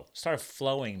with flow, started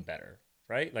flowing better,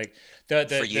 right? Like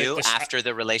for you after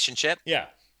the relationship? Yeah.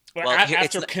 Well,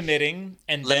 after committing,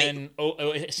 and then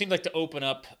it seemed like to open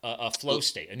up a flow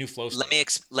state, a new flow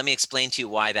state. Let me explain to you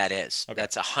why that is. Okay.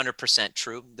 That's 100%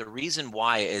 true. The reason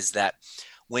why is that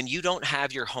when you don't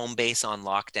have your home base on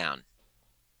lockdown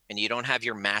and you don't have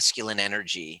your masculine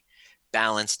energy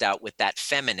balanced out with that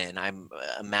feminine, I'm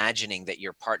imagining that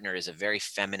your partner is a very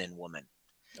feminine woman.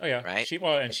 Oh yeah, right. She's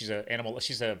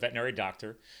a veterinary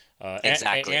doctor.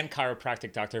 Exactly. And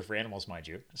chiropractic doctor for animals, mind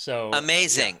you. So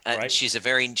amazing. Yeah, right? She's a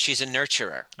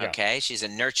nurturer. Okay. Yeah. She's a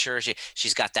nurturer.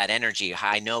 She's got that energy.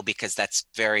 I know because that's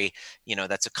very,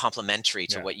 that's a complementary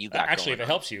to what you got. Actually, if it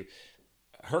helps you,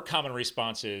 her common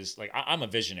response is like, I'm a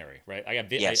visionary, right? I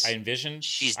envision,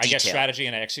 I get strategy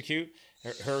and I execute.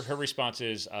 Her response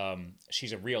is,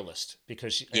 she's a realist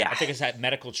because I think it's that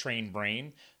medical trained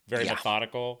brain, very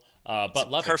methodical. But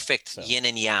loving. Perfect yin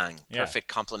and yang, perfect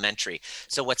complementary.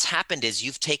 So what's happened is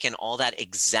you've taken all that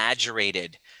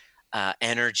exaggerated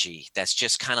energy that's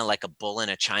just kind of like a bull in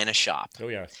a china shop. Oh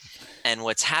yeah. And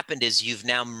what's happened is you've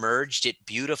now merged it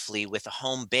beautifully with a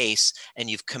home base and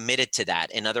you've committed to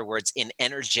that. In other words, in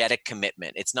energetic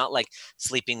commitment. It's not like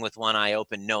sleeping with one eye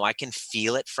open. No, I can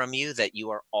feel it from you that you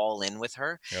are all in with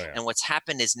her. Oh, yeah. And what's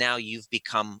happened is now you've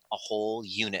become a whole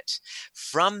unit.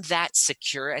 From that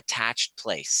secure, attached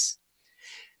place,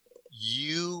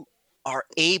 you are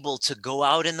able to go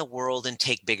out in the world and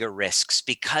take bigger risks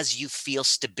because you feel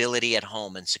stability at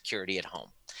home and security at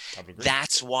home.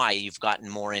 That's why you've gotten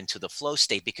more into the flow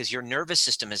state because your nervous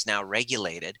system is now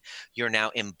regulated. You're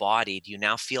now embodied. You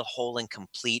now feel whole and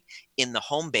complete in the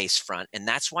home base front. And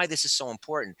that's why this is so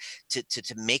important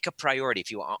to make a priority if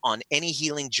you are on any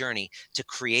healing journey to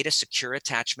create a secure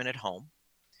attachment at home.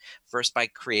 First, by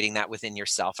creating that within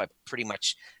yourself, I pretty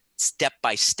much step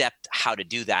by step how to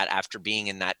do that after being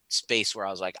in that space where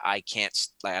I was like, I can't,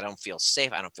 like, I don't feel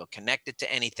safe. I don't feel connected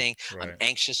to anything. I'm Right.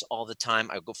 anxious all the time.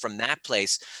 I go from that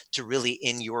place to really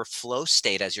in your flow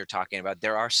state, as you're talking about.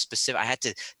 There are specific, I had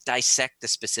to dissect the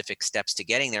specific steps to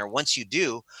getting there. Once you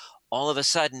do, all of a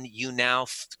sudden you now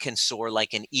can soar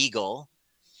like an eagle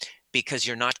because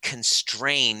you're not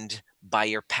constrained by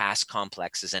your past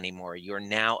complexes anymore. You're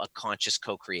now a conscious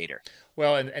co-creator.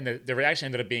 Well, and there actually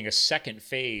ended up being a second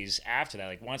phase after that.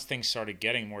 Like once things started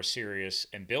getting more serious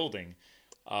and building,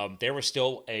 there was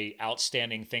still a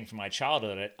outstanding thing from my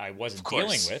childhood that I wasn't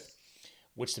dealing with,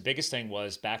 which the biggest thing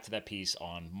was back to that piece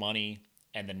on money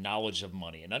and the knowledge of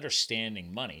money and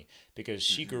understanding money, because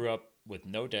she grew up with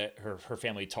no debt. Her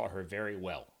family taught her very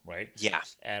well, right? Yeah.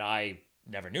 And I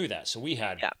never knew that. So we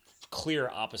had clear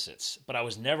opposites, but I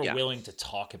was never willing to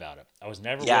talk about it. I was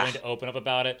never willing to open up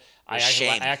about it. I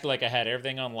acted like I had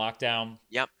everything on lockdown.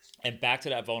 Yep. And back to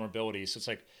that vulnerability. So it's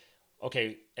like,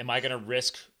 okay, am I going to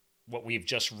risk what we've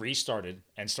just restarted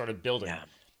and started building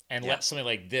and let something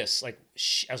like this, like,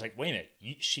 I was like, wait a minute,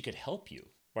 she could help you,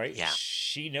 right? Yeah.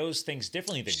 She knows things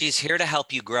differently than She's here to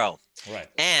help you grow. Right.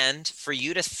 And for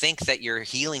you to think that your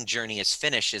healing journey is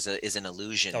finished is an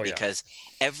illusion, because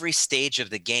every stage of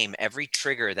the game, every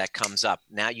trigger that comes up,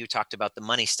 now you talked about the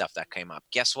money stuff that came up.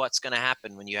 Guess what's going to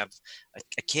happen when you have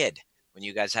a kid? When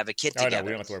you guys have a kid together? No, we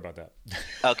don't have to worry about that.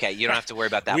 Okay, you don't have to worry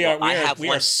about that. we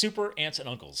are super aunts and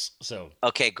uncles. So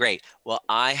okay, great. Well,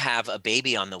 I have a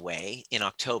baby on the way in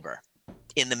October.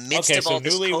 In the midst of all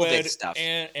this COVID stuff.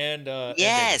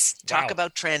 Yes. Talk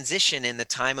about transition in the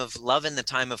time of love, in the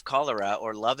time of cholera,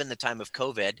 or love in the time of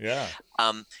COVID. Yeah.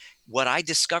 What I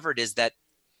discovered is that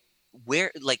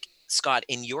like Scott,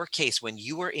 in your case, when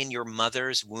you were in your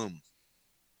mother's womb,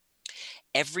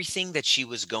 everything that she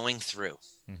was going through,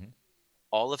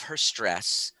 all of her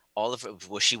stress,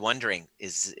 was she wondering,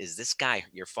 is this guy,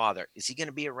 your father, is he going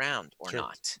to be around or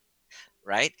not?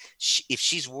 Right? If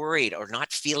she's worried or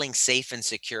not feeling safe and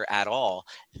secure at all,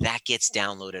 that gets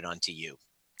downloaded onto you.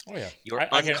 Oh yeah. Your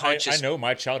unconscious. I know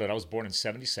my childhood. I was born in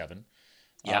 1977.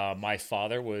 Yeah. My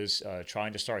father was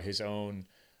trying to start his own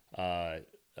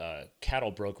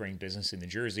cattle brokering business in New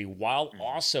Jersey while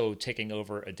also taking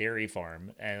over a dairy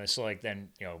farm. And so like then,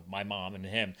 my mom and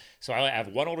him. So I have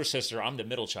one older sister. I'm the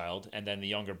middle child, and then the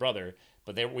younger brother.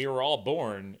 But we were all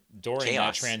born during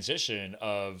that transition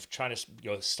of trying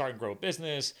to start and grow a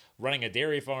business, running a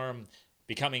dairy farm,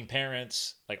 becoming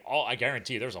parents. Like I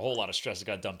guarantee you, there's a whole lot of stress that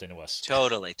got dumped into us.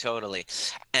 Totally.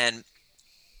 And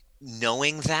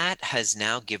knowing that has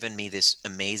now given me this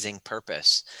amazing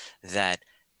purpose that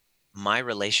my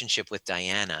relationship with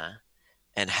Diana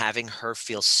and having her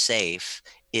feel safe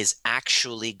is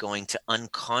actually going to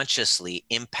unconsciously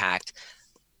impact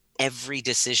every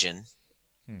decision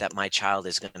that my child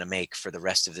is going to make for the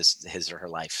rest of his or her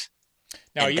life.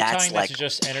 Now, are you tying that to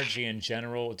just energy in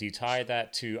general? Do you tie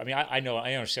that to, I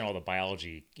understand all the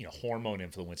biology, hormone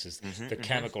influences, the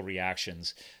chemical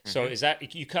reactions. So is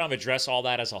that, you kind of address all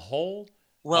that as a whole?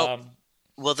 Well,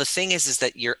 the thing is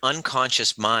that your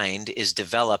unconscious mind is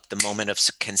developed the moment of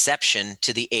conception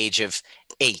to the age of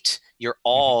 8. Your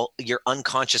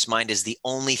unconscious mind is the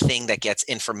only thing that gets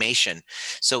information.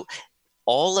 So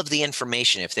all of the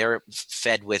information, if they're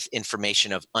fed with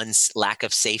information of lack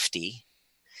of safety,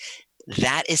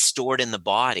 that is stored in the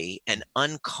body and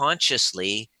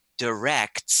unconsciously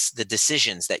directs the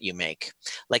decisions that you make.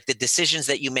 Like the decisions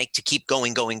that you make to keep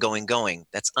going.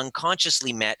 That's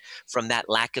unconsciously met from that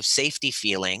lack of safety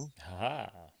feeling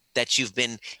that you've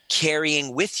been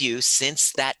carrying with you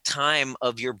since that time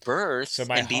of your birth. So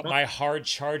my hard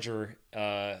charger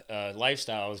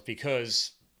lifestyle is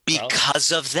because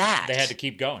of that. They had to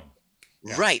keep going.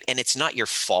 Yeah. Right. And it's not your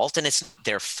fault and it's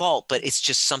their fault, but it's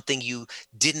just something you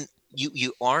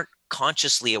aren't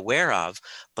consciously aware of.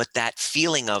 But that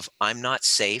feeling of I'm not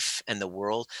safe and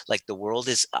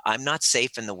I'm not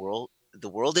safe and the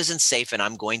world isn't safe and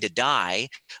I'm going to die,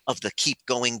 of the keep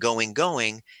going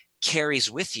carries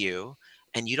with you.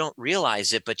 And you don't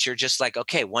realize it, but you're just like,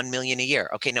 okay, 1 million a year.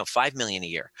 Okay, no, 5 million a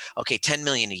year. Okay, 10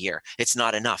 million a year. It's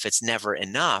not enough. It's never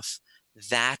enough.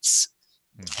 That's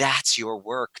your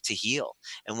work to heal.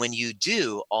 And when you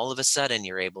do, all of a sudden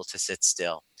you're able to sit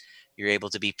still. You're able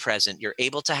to be present. You're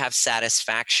able to have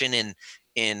satisfaction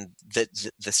in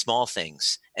the small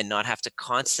things and not have to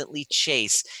constantly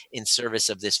chase in service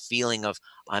of this feeling of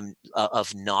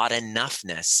not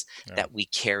enoughness that we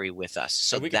carry with us.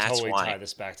 So we can totally tie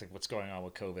this back to what's going on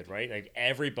with COVID, right? Like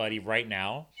everybody right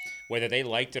now, whether they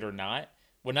liked it or not,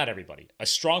 well, not everybody. A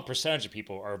strong percentage of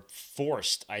people are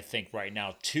forced, I think, right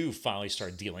now to finally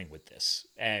start dealing with this.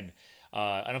 And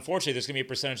And unfortunately, there's going to be a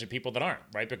percentage of people that aren't,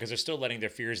 right? Because they're still letting their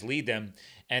fears lead them,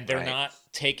 and they're not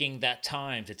taking that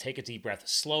time to take a deep breath,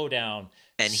 slow down,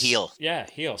 and heal. Yeah,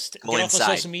 heal. Go get inside. off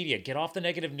the social media. Get off the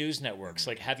negative news networks.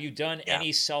 Like, have you done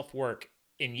any self-work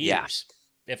in years,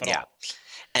 if at all?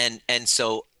 And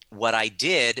so what I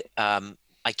did,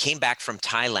 I came back from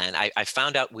Thailand. I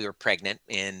found out we were pregnant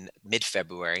in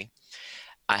mid-February.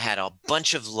 I had a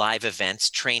bunch of live events,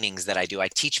 trainings that I do. I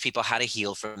teach people how to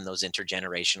heal from those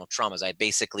intergenerational traumas. I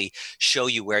basically show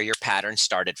you where your pattern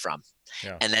started from.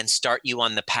 And then start you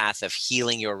on the path of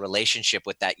healing your relationship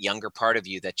with that younger part of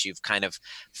you that you've kind of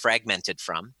fragmented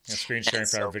from. Screen sharing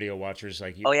for our video watchers,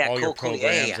 like all your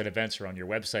programs and events are on your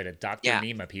website at Dr.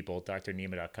 Nima, people,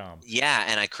 drnima.com. Yeah,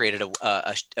 and I created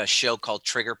a show called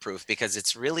Trigger Proof because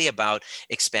it's really about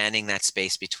expanding that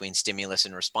space between stimulus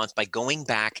and response by going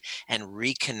back and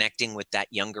reconnecting with that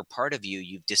younger part of you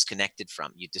you've disconnected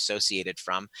from, you dissociated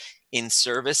from, in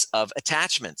service of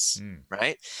attachments,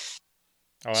 right?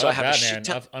 Oh, so I love that,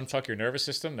 man. Unfuck your nervous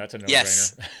system. That's a no-brainer.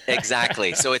 Yes,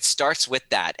 exactly. So it starts with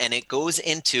that, and it goes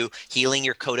into healing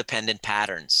your codependent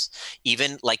patterns.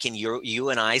 Even like in you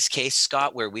and I's case,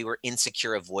 Scott, where we were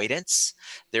insecure avoidance,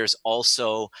 there's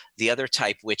also the other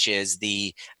type, which is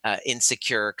the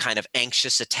insecure kind of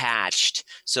anxious attached.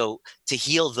 So to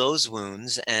heal those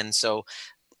wounds, and so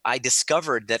I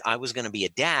discovered that I was going to be a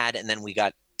dad, and then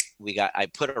I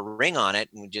put a ring on it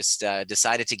and we just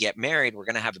decided to get married. We're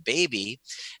going to have a baby.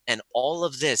 And all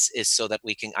of this is so that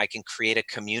I can create a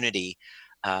community,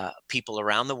 people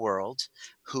around the world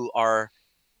who are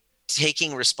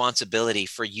taking responsibility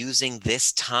for using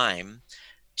this time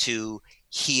to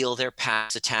heal their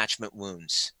past attachment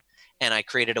wounds. And I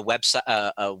created a website,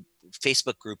 a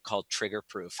Facebook group called Trigger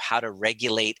Proof, how to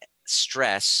regulate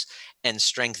stress and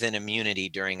strengthen immunity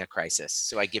during a crisis.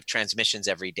 So I give transmissions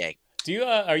every day.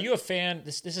 Are you a fan?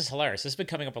 This is hilarious. This has been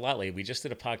coming up a lot lately. We just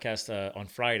did a podcast on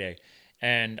Friday,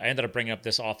 and I ended up bringing up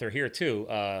this author here too,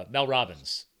 Mel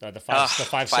Robbins, the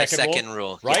 5 second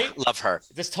rule, right? Yeah, love her.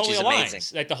 This totally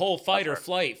aligns. Like the whole fight or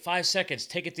flight, 5 seconds,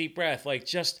 take a deep breath. Like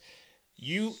just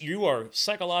you are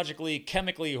psychologically,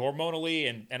 chemically, hormonally,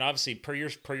 and obviously per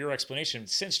your explanation,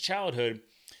 since childhood,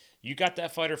 you got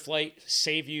that fight or flight,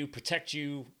 save you, protect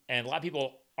you, and a lot of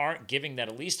people aren't giving that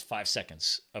at least 5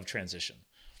 seconds of transition.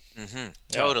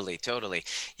 Totally.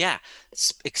 Yeah.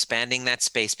 Expanding that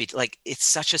space. Like it's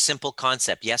such a simple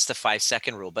concept. Yes, the 5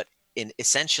 second rule, but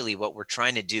essentially what we're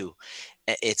trying to do,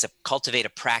 cultivate a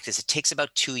practice. It takes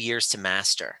about 2 years to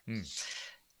master.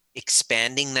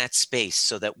 Expanding that space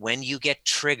so that when you get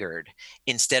triggered,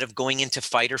 instead of going into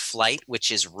fight or flight,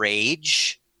 which is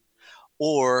rage,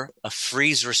 or a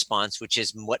freeze response, which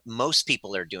is what most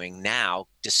people are doing now,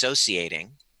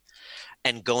 dissociating,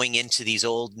 and going into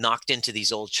knocked into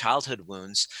these old childhood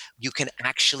wounds, you can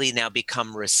actually now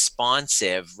become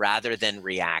responsive rather than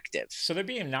reactive. So they're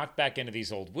being knocked back into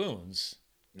these old wounds,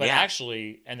 but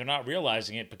actually, and they're not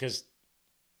realizing it because,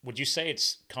 would you say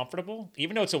it's comfortable?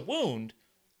 Even though it's a wound,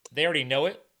 they already know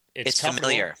it. It's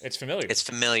familiar. It's familiar. It's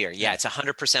familiar. Yeah, it's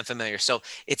 100% familiar. So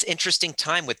it's interesting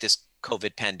time with this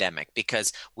COVID pandemic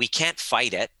because we can't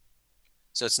fight it.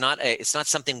 So it's not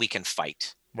something we can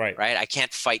fight. Right. I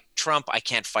can't fight Trump. I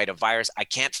can't fight a virus. I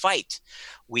can't fight.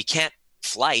 We can't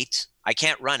flight. I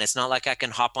can't run. It's not like I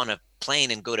can hop on a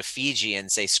plane and go to Fiji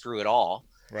and say, screw it all.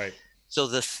 Right. So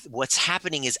what's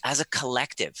happening is, as a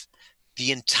collective,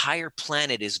 the entire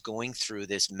planet is going through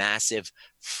this massive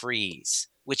freeze,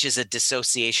 which is a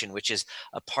dissociation, which is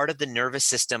a part of the nervous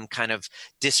system kind of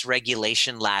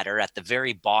dysregulation ladder at the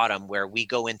very bottom, where we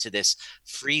go into this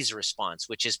freeze response,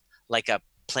 which is like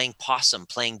playing possum,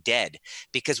 playing dead,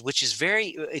 which is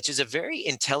a very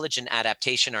intelligent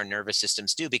adaptation our nervous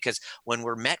systems do, because when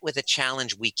we're met with a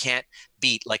challenge we can't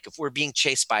beat, like if we're being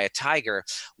chased by a tiger,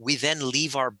 we then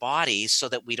leave our bodies so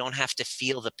that we don't have to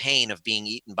feel the pain of being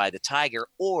eaten by the tiger,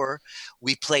 or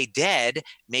we play dead,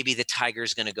 maybe the tiger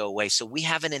is going to go away. So we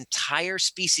have an entire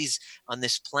species on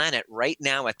this planet right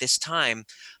now at this time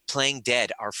playing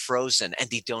dead, are frozen, and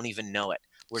they don't even know it.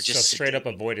 We're just straight up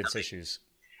avoidance issues.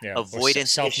 Yeah,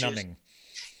 avoidance self-numbing.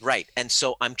 Right. And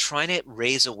so I'm trying to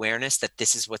raise awareness that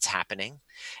this is what's happening.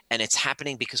 And it's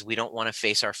happening because we don't want to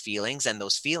face our feelings. And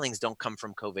those feelings don't come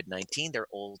from COVID-19. They're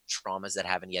old traumas that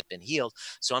haven't yet been healed.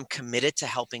 So I'm committed to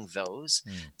helping those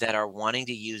that are wanting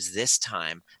to use this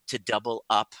time to double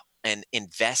up and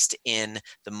invest in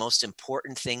the most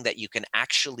important thing that you can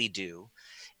actually do,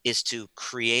 is to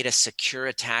create a secure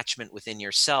attachment within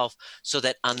yourself, so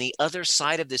that on the other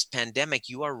side of this pandemic,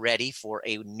 you are ready for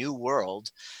a new world,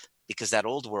 because that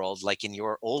old world, like in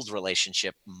your old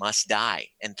relationship, must die.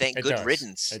 And good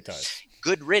riddance. It does.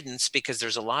 good riddance, because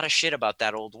there's a lot of shit about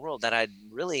that old world that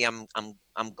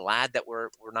I'm glad that we're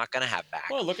not going to have back.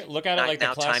 Well, look at it like the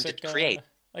Now time classic, to create.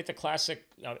 like the classic.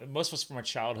 Most of us from our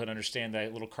childhood understand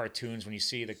that little cartoons when you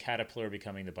see the caterpillar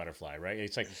becoming the butterfly, right?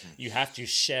 It's like you have to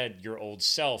shed your old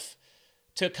self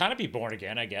to kind of be born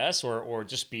again, I guess, or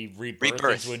just be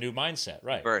rebirthed into a new mindset,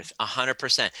 right? Birth,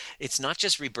 100%. It's not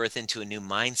just rebirth into a new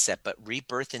mindset, but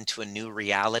rebirth into a new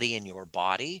reality in your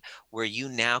body where you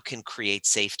now can create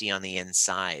safety on the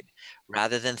inside.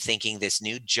 Rather than thinking this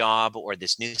new job or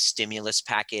this new stimulus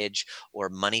package or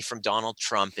money from Donald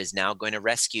Trump is now going to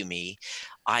rescue me,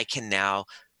 I can now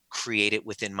create it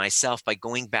within myself by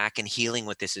going back and healing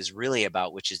what this is really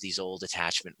about, which is these old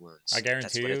attachment wounds. I guarantee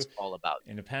That's what you, it's all about.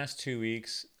 In the past 2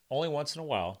 weeks, only once in a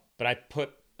while, but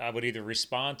I would either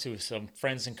respond to some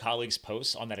friends and colleagues'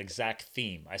 posts on that exact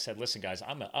theme. I said, listen, guys,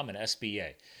 I'm an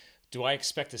SBA. Do I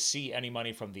expect to see any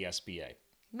money from the SBA?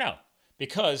 No,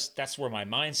 because that's where my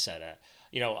mindset at.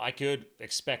 I could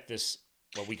expect this,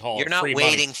 what we call You're not free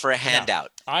waiting money. for a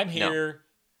handout. No, I'm here.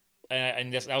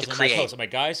 And that was in my post. I'm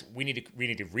like, guys, we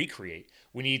need to recreate.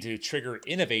 We need to trigger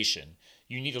innovation.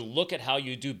 You need to look at how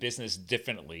you do business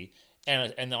differently.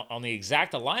 And on the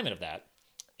exact alignment of that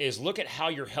is look at how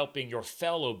you're helping your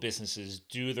fellow businesses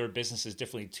do their businesses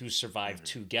differently to survive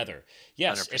together.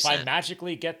 Yes, 100%. if I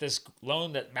magically get this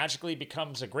loan that magically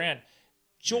becomes a grant,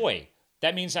 joy.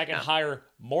 That means I can hire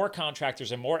more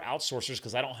contractors and more outsourcers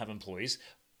because I don't have employees,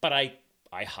 but I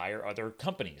hire other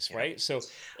companies, right? So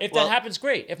if that happens,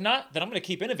 great. If not, then I'm going to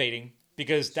keep innovating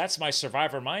because that's my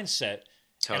survivor mindset.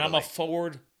 Totally. And I'm a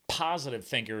forward, positive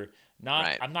thinker.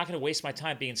 I'm not going to waste my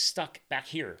time being stuck back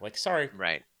here. Like, sorry.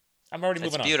 Right. I'm already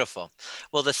moving on. That's beautiful.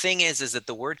 Well, the thing is that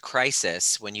the word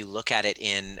crisis, when you look at it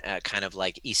in kind of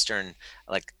like Eastern,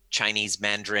 like Chinese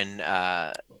Mandarin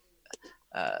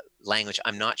language,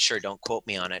 I'm not sure, don't quote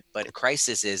me on it, but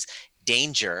crisis is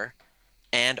danger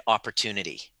and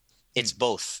opportunity. It's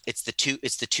both. It's the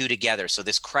two together. So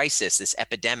this crisis, this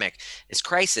epidemic, this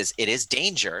crisis, it is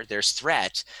danger, there's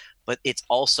threat, but it's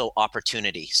also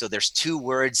opportunity. So there's two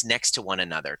words next to one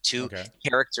another, two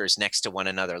characters next to one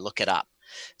another. Look it up.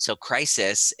 So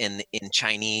crisis in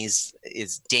Chinese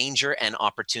is danger and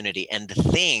opportunity. And the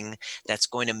thing that's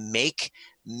going to make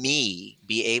me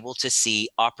be able to see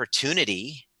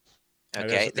opportunity.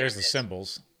 Okay. There's the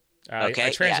symbols. I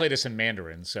translate this in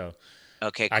Mandarin, so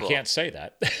okay, cool. I can't say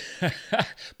that.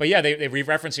 But yeah, they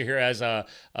re-reference it here as a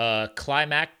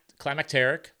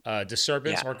climacteric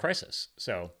disturbance or crisis.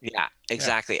 So yeah,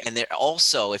 exactly. And there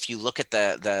also, if you look at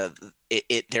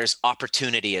there's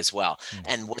opportunity as well.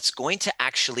 And what's going to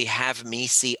actually have me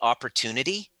see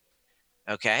opportunity,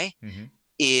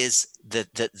 is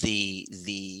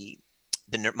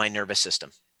my nervous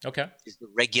system. Okay. Is the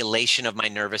regulation of my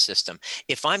nervous system.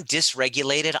 If I'm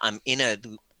dysregulated, I'm in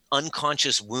an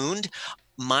unconscious wound,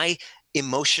 my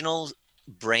emotional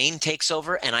brain takes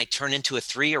over and I turn into a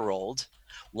 3-year-old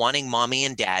wanting mommy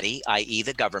and daddy, i.e.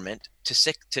 the government, to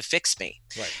fix me.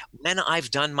 Right. When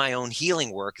I've done my own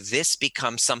healing work, this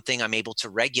becomes something I'm able to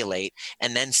regulate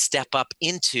and then step up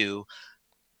into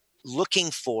looking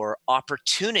for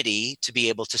opportunity to be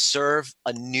able to serve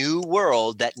a new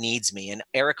world that needs me. And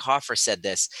Eric Hoffer said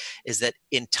this, is that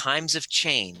in times of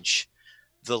change,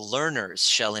 the learners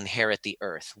shall inherit the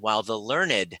earth, while the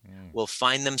learned will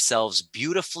find themselves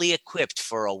beautifully equipped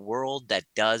for a world that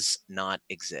does not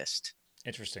exist.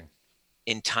 Interesting.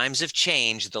 In times of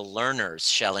change, the learners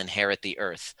shall inherit the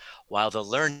earth, while the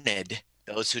learned,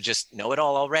 those who just know it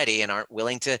all already and aren't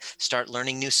willing to start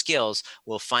learning new skills,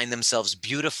 will find themselves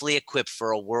beautifully equipped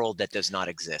for a world that does not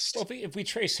exist. Well, if we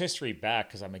trace history back,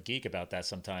 because I'm a geek about that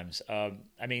sometimes,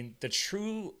 I mean, the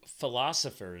true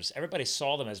philosophers, everybody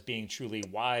saw them as being truly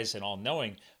wise and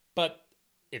all-knowing, but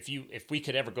if we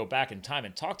could ever go back in time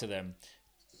and talk to them,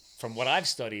 from what I've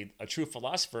studied, a true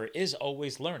philosopher is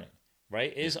always learning,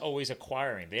 right? Is always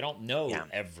acquiring. They don't know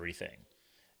everything.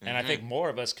 And I think more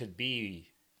of us could be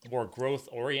more growth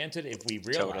oriented if we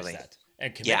realize that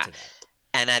and commit to that.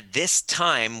 And at this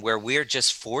time where we're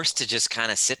just forced to just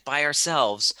kind of sit by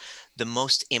ourselves, the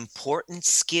most important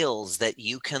skills that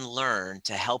you can learn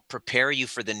to help prepare you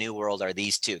for the new world are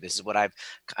these two. This is what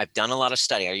I've done a lot of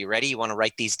study. Are you ready? You want to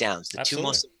write these down. The Absolutely. Two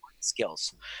most important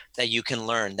skills that you can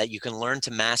learn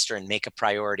to master and make a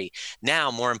priority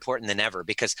now, more important than ever,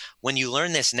 because when you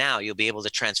learn this now, you'll be able to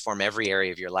transform every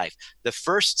area of your life. The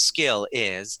first skill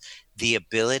is the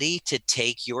ability to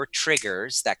take your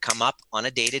triggers that come up on a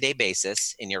day-to-day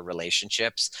basis in your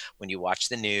relationships, when you watch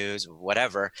the news,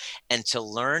 whatever, and to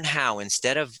learn how,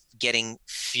 instead of getting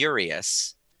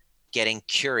furious, getting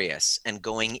curious and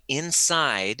going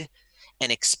inside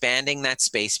and expanding that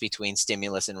space between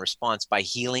stimulus and response by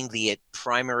healing the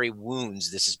primary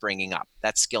wounds this is bringing up.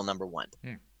 That's skill number one.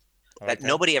 That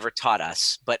nobody ever taught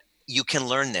us, but you can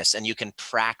learn this and you can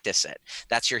practice it.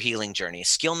 That's your healing journey.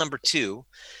 Skill number two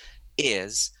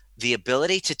is the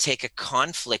ability to take a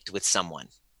conflict with someone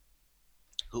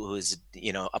who is,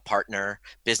 a partner,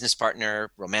 business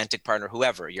partner, romantic partner,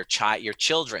 whoever, your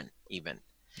children even,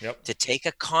 to take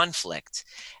a conflict,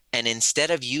 and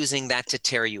instead of using that to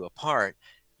tear you apart,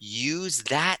 use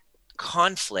that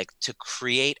conflict to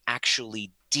create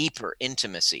actually deeper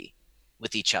intimacy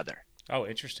with each other. Oh,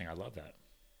 interesting. I love that.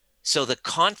 So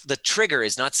the trigger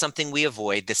is not something we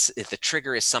avoid. The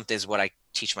trigger is what I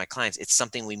teach my clients. It's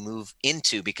something we move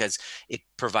into because it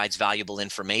provides valuable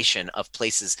information of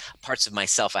parts of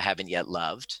myself I haven't yet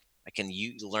loved. I can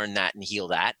learn that and heal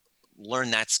that.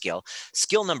 Learn that skill.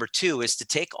 Skill number two is to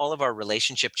take all of our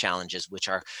relationship challenges, which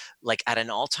are like at an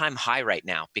all-time high right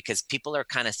now because people are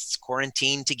kind of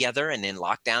quarantined together and in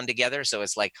lockdown together. So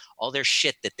it's like all their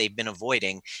shit that they've been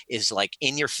avoiding is like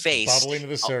in your face. Bubbling to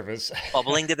the surface.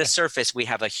 Bubbling to the surface. We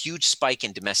have a huge spike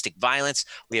in domestic violence.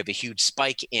 We have a huge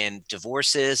spike in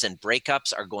divorces, and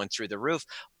breakups are going through the roof.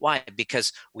 Why?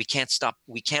 Because we can't stop.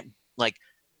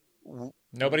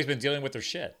 Nobody's been dealing with their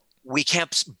shit. We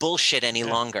can't bullshit any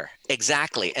longer.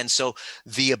 Exactly. And so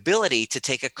the ability to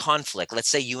take a conflict, let's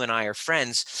say you and I are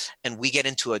friends and we get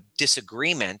into a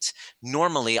disagreement,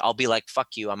 normally I'll be like,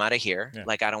 fuck you, I'm out of here. Yeah.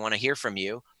 Like, I don't want to hear from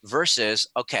you, versus,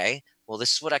 okay, well,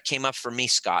 this is what came up for me,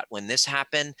 Scott, when this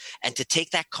happened. And to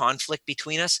take that conflict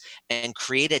between us and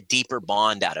create a deeper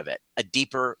bond out of it, a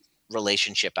deeper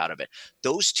relationship out of it.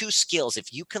 Those two skills,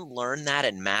 if you can learn that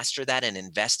and master that and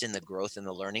invest in the growth and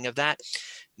the learning of that,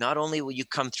 not only will you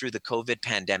come through the COVID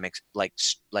pandemic like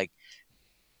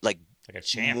a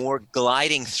champ, more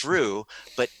gliding through,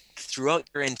 but throughout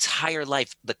your entire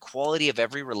life, the quality of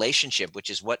every relationship, which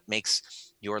is what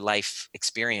makes your life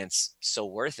experience so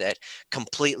worth it,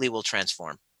 completely will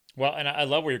transform. Well, and I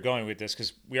love where you're going with this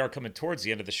because we are coming towards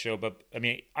the end of the show. But I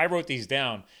mean, I wrote these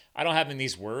down. I don't have them in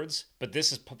these words, but this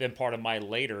has been part of my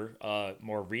later,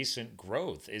 more recent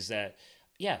growth is that,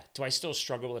 do I still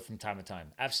struggle with it from time to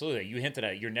time? Absolutely. You hinted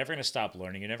at it. You're never going to stop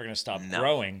learning. You're never going to stop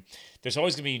growing. There's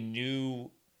always going to be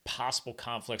new possible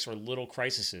conflicts or little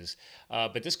crises.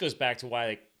 But this goes back to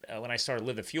why when I started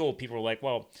Live the Fuel, people were like,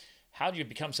 well, how do you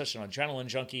become such an adrenaline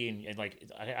junkie? And like,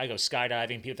 I go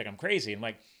skydiving. People think I'm crazy. I'm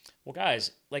like, well,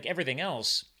 guys, like everything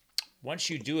else, once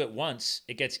you do it once,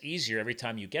 it gets easier every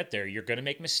time you get there. You're going to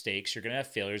make mistakes. You're going to have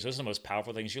failures. Those are the most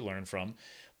powerful things you learn from.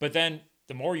 But then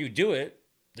the more you do it,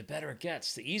 the better it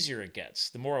gets, the easier it gets,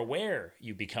 the more aware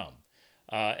you become.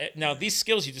 Now, these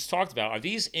skills you just talked about, are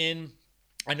these I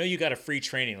know you got a free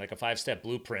training, like a 5-step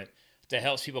blueprint that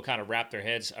helps people kind of wrap their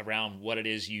heads around what it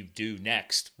is you do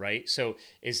next, right? So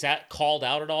is that called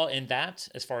out at all in that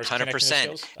as far as 100%.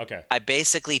 Skills? Okay. I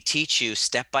basically teach you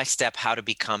step by step how to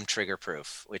become trigger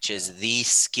proof, which is the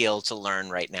skill to learn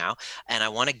right now. And I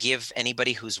want to give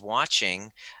anybody who's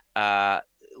watching, let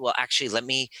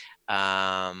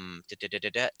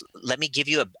me give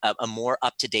you a more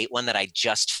up-to-date one that I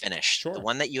just finished. Sure. The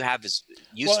one that you have is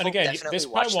useful. Well, and again, this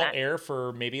probably won't air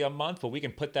for maybe a month, but we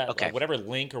can put that, whatever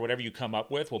link or whatever you come up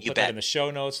with, we'll put that in the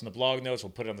show notes and the blog notes.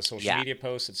 We'll put it on the social media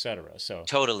posts, etc. So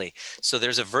totally. So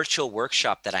there's a virtual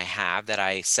workshop that I have that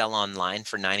I sell online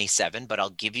for $97, but I'll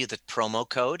give you the promo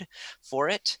code for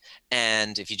it.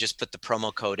 And if you just put the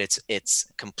promo code, it's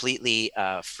completely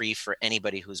free for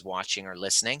anybody who's watching or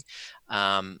listening.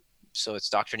 So it's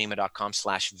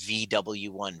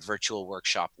drnema.com/VW1, virtual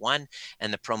workshop 1.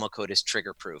 And the promo code is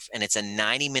triggerproof. And it's a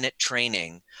 90-minute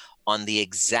training on the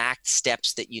exact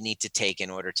steps that you need to take in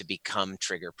order to become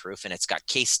trigger proof. And it's got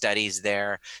case studies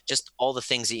there, just all the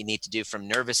things that you need to do, from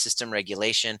nervous system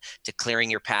regulation to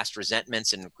clearing your past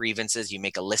resentments and grievances. You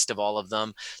make a list of all of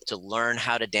them, to learn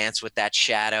how to dance with that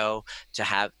shadow, to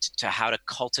how to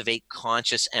cultivate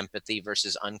conscious empathy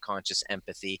versus unconscious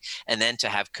empathy, and then to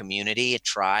have community, a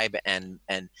tribe, and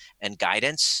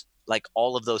guidance. Like,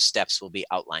 all of those steps will be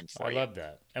outlined for you. I love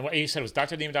that. And what you said was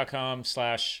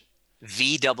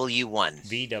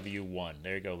drnema.com/VW1.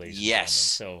 There you go, ladies and gentlemen.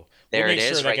 So we'll make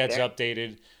sure that gets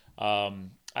updated.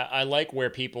 I like where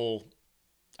people,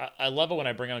 I love it when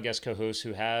I bring on guest co-hosts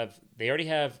who they already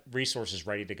have resources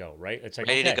ready to go, right? It's like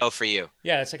ready to go for you.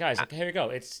 Yeah, it's like, guys, here you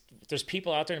go. There's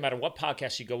people out there, no matter what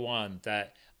podcast you go on,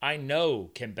 that I know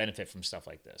can benefit from stuff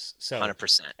like this. So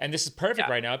 100%. And this is perfect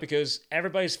right now because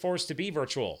everybody's forced to be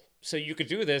virtual. So you could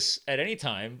do this at any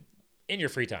time in your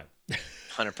free time.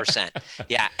 100%.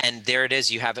 Yeah. And there it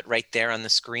is. You have it right there on the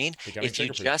screen. Becoming If you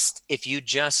trigger-proof.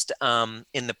 just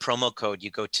in the promo code,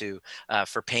 you go to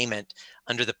for payment,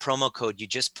 under the promo code, you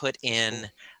just put in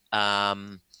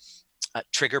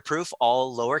trigger proof,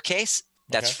 all lowercase.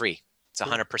 That's Okay. free. It's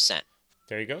Cool. 100%.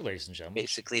 There you go, ladies and gentlemen.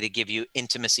 Basically to give you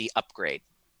intimacy upgrade.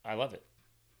 I love it.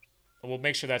 We'll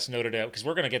make sure that's noted out because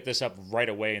we're going to get this up right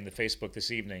away in the Facebook this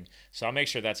evening. So I'll make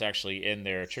sure that's actually in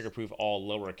there. Trigger-proof, all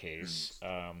lowercase.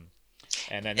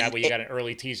 And then that way you got an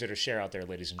early teaser to share out there,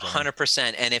 ladies and gentlemen.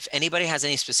 100%. And if anybody has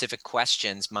any specific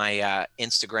questions, my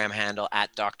Instagram handle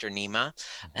at Dr. Nima,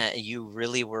 you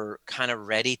really were kind of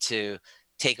ready to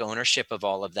take ownership of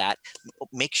all of that.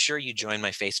 Make sure you join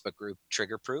my Facebook group,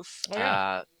 Trigger Proof. Oh,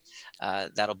 yeah.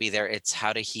 That'll be there. It's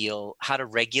how to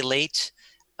regulate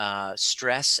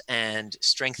stress and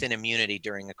strengthen immunity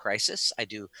during a crisis. I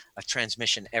do a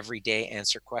transmission every day,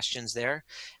 answer questions there.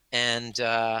 And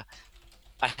I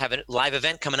have a live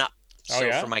event coming up.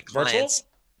 So for my clients,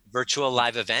 virtual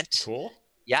live event. Cool.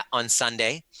 Yeah, on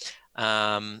Sunday.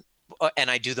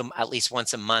 And I do them at least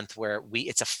once a month where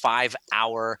it's a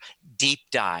 5-hour deep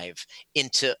dive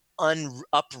into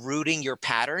uprooting your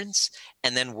patterns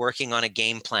and then working on a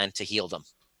game plan to heal them.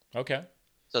 Okay.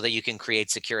 So that you can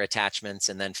create secure attachments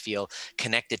and then feel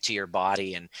connected to your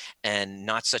body and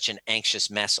not such an anxious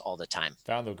mess all the time.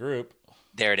 Found the group.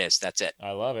 There it is. That's it.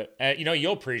 I love it.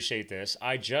 You'll appreciate this.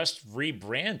 I just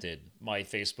rebranded my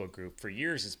Facebook group. For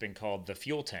years, it's been called The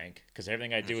Fuel Tank because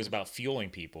everything I do is about fueling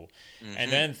people.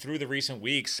 And then through the recent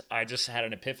weeks, I just had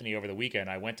an epiphany over the weekend.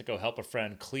 I went to go help a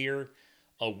friend clear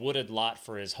a wooded lot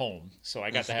for his home. So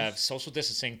I got to have social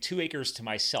distancing, 2 acres to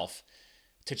myself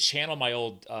to channel my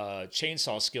old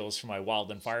chainsaw skills from my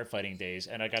wildland firefighting days.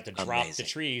 And I got to drop the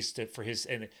trees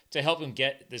to help him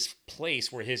get this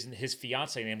place where his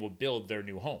fiance and him will build their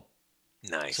new home.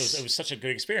 Nice. So it was such a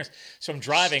good experience. So I'm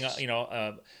driving,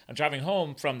 I'm driving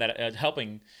home from that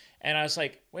helping, and I was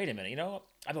like, wait a minute,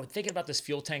 I've been thinking about this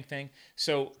fuel tank thing.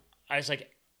 So I was like,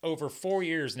 over 4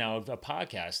 years now of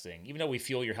podcasting, even though we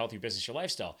fuel your health, your business, your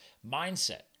lifestyle,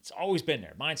 mindset. It's always been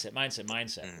there.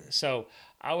 Mindset. So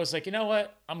I was like, you know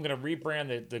what? I'm going to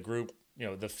rebrand the group,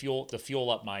 the fuel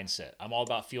up mindset. I'm all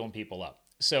about fueling people up.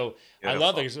 So beautiful. I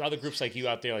love there's other groups like you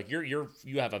out there. Like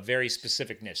you have a very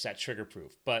specific niche, that trigger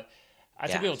proof. But I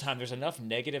think all the time there's enough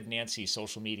negative Nancy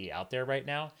social media out there right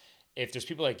now. If there's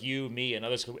people like you, me, and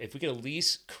others, if we could at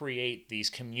least create these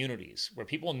communities where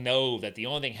people know that the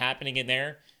only thing happening in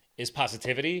there is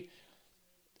positivity,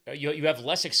 you have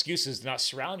less excuses to not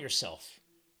surround yourself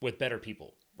with better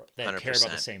people that 100%. Care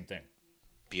about the same thing.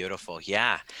 Beautiful.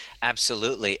 Yeah,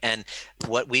 absolutely. And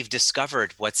what we've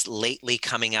discovered, what's lately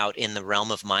coming out in the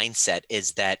realm of mindset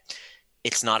is that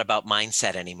it's not about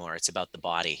mindset anymore. It's about the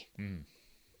body.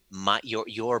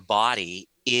 Your body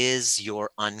is your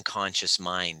unconscious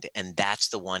mind, and that's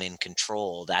the one in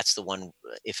control. That's the one,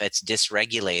 if it's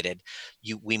dysregulated,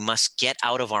 we must get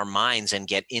out of our minds and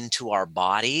get into our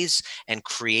bodies and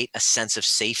create a sense of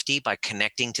safety by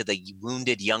connecting to the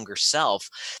wounded younger self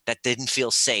that didn't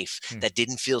feel safe, that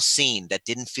didn't feel seen, that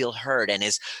didn't feel heard, and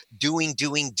is doing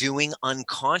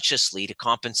unconsciously to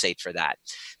compensate for that.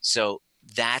 So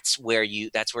that's where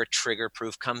trigger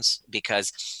proof comes,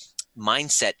 because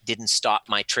mindset didn't stop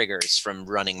my triggers from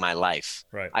running my life.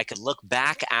 Right. I could look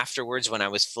back afterwards when I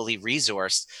was fully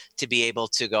resourced to be able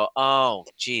to go, oh,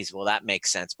 geez, well, that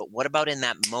makes sense. But what about in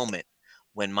that moment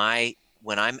when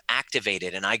I'm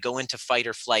activated and I go into fight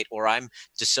or flight, or I'm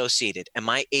dissociated? Am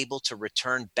I able to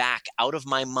return back out of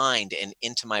my mind and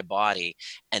into my body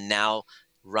and now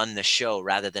run the show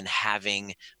rather than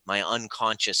having my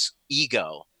unconscious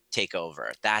ego take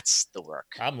over? That's the work.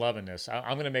 I'm loving this.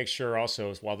 I'm going to make sure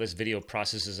also, while this video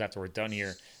processes after we're done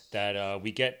here, that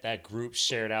we get that group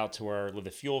shared out to our Live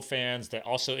the Fuel fans. That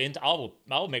also,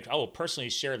 I will personally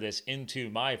share this into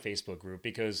my Facebook group,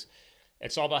 because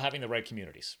it's all about having the right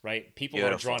communities, right? People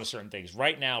Beautiful. Are drawn to certain things.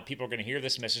 Right now, people are going to hear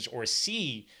this message or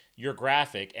see your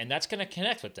graphic, and that's going to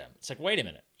connect with them. It's like, wait a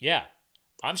minute. Yeah,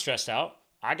 I'm stressed out.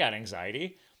 I got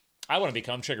anxiety. I want to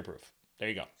become trigger proof. There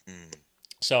you go.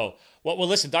 So, well,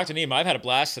 listen, Dr. Nima, I've had a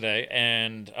blast today,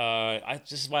 and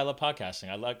this is why I love podcasting.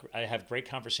 I have great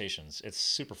conversations. It's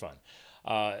super fun.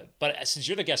 But since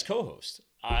you're the guest co-host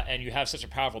and you have such a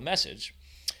powerful message,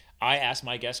 I asked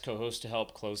my guest co-host to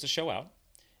help close the show out.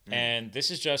 And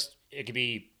this is it could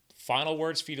be final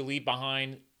words for you to leave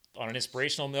behind on an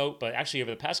inspirational note. But actually, over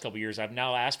the past couple of years, I've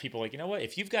now asked people, like, you know what?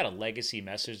 If you've got a legacy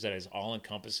message that is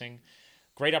all-encompassing,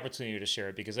 great opportunity to share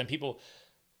it, because then people,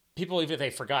 even if they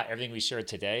forgot everything we shared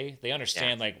today, they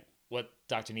understand like what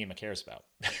Dr. Nima cares about.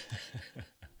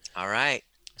 All right.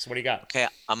 So what do you got? Okay,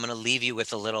 I'm going to leave you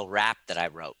with a little rap that I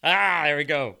wrote. There we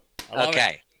go.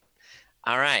 Okay.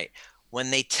 All right.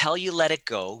 When they tell you let it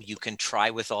go, you can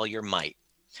try with all your might.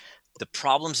 The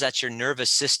problem's that your nervous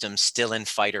system's still in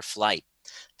fight or flight.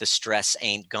 The stress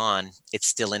ain't gone. It's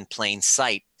still in plain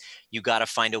sight. You got to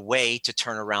find a way to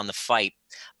turn around the fight.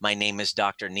 My name is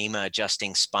Dr. Nima.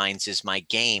 Adjusting spines is my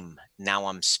game. Now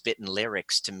I'm spitting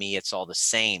lyrics. To me, it's all the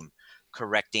same.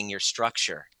 Correcting your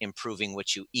structure, improving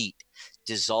what you eat,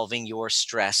 dissolving your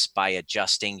stress by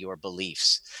adjusting your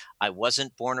beliefs. I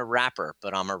wasn't born a rapper,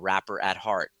 but I'm a rapper at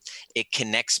heart. It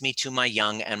connects me to my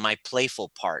young and my playful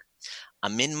part.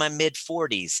 I'm in my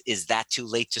mid-40s. Is that too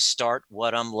late to start?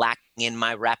 What I'm lacking in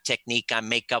my rap technique, I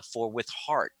make up for with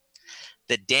heart.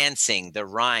 The dancing, the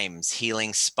rhymes,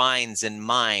 healing spines and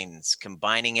minds,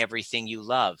 combining everything you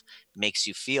love makes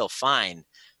you feel fine.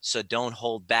 So don't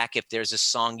hold back if there's a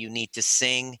song you need to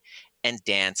sing, and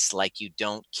dance like you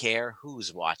don't care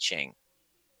who's watching.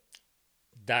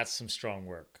 That's some strong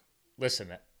work.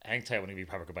 Listen, hang tight when we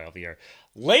proper goodbye off the air.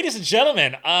 Ladies and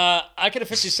gentlemen, I can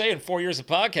officially say in 4 years of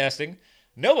podcasting,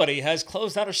 nobody has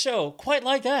closed out a show quite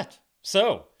like that.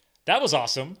 So that was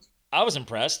awesome. I was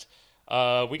impressed.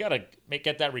 We got to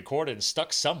get that recorded and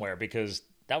stuck somewhere because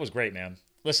that was great, man.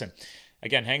 Listen,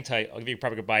 again, hang tight. I'll give you a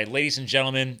proper goodbye. Ladies and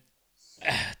gentlemen,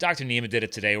 Dr. Nima did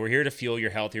it today. We're here to fuel your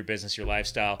health, your business, your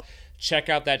lifestyle. Check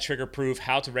out that trigger proof,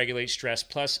 how to regulate stress,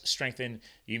 plus strengthen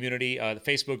immunity, the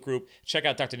Facebook group. Check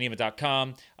out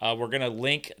drnima.com. We're going to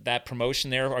link that promotion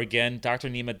there, or again,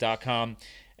 drnima.com.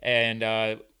 And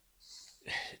I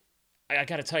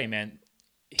got to tell you, man,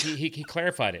 he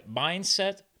clarified it.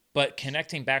 Mindset, but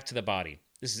connecting back to the body.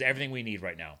 This is everything we need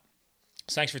right now.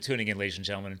 So thanks for tuning in, ladies and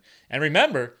gentlemen. And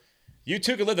remember, you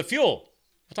too can live the fuel.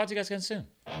 We'll talk to you guys again soon.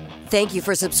 Thank you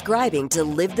for subscribing to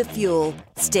Live the Fuel.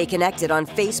 Stay connected on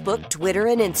Facebook, Twitter,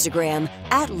 and Instagram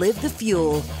 @Live the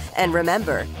Fuel. And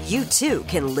remember, you too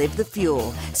can live the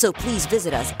fuel. So please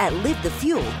visit us at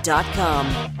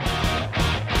livethefuel.com.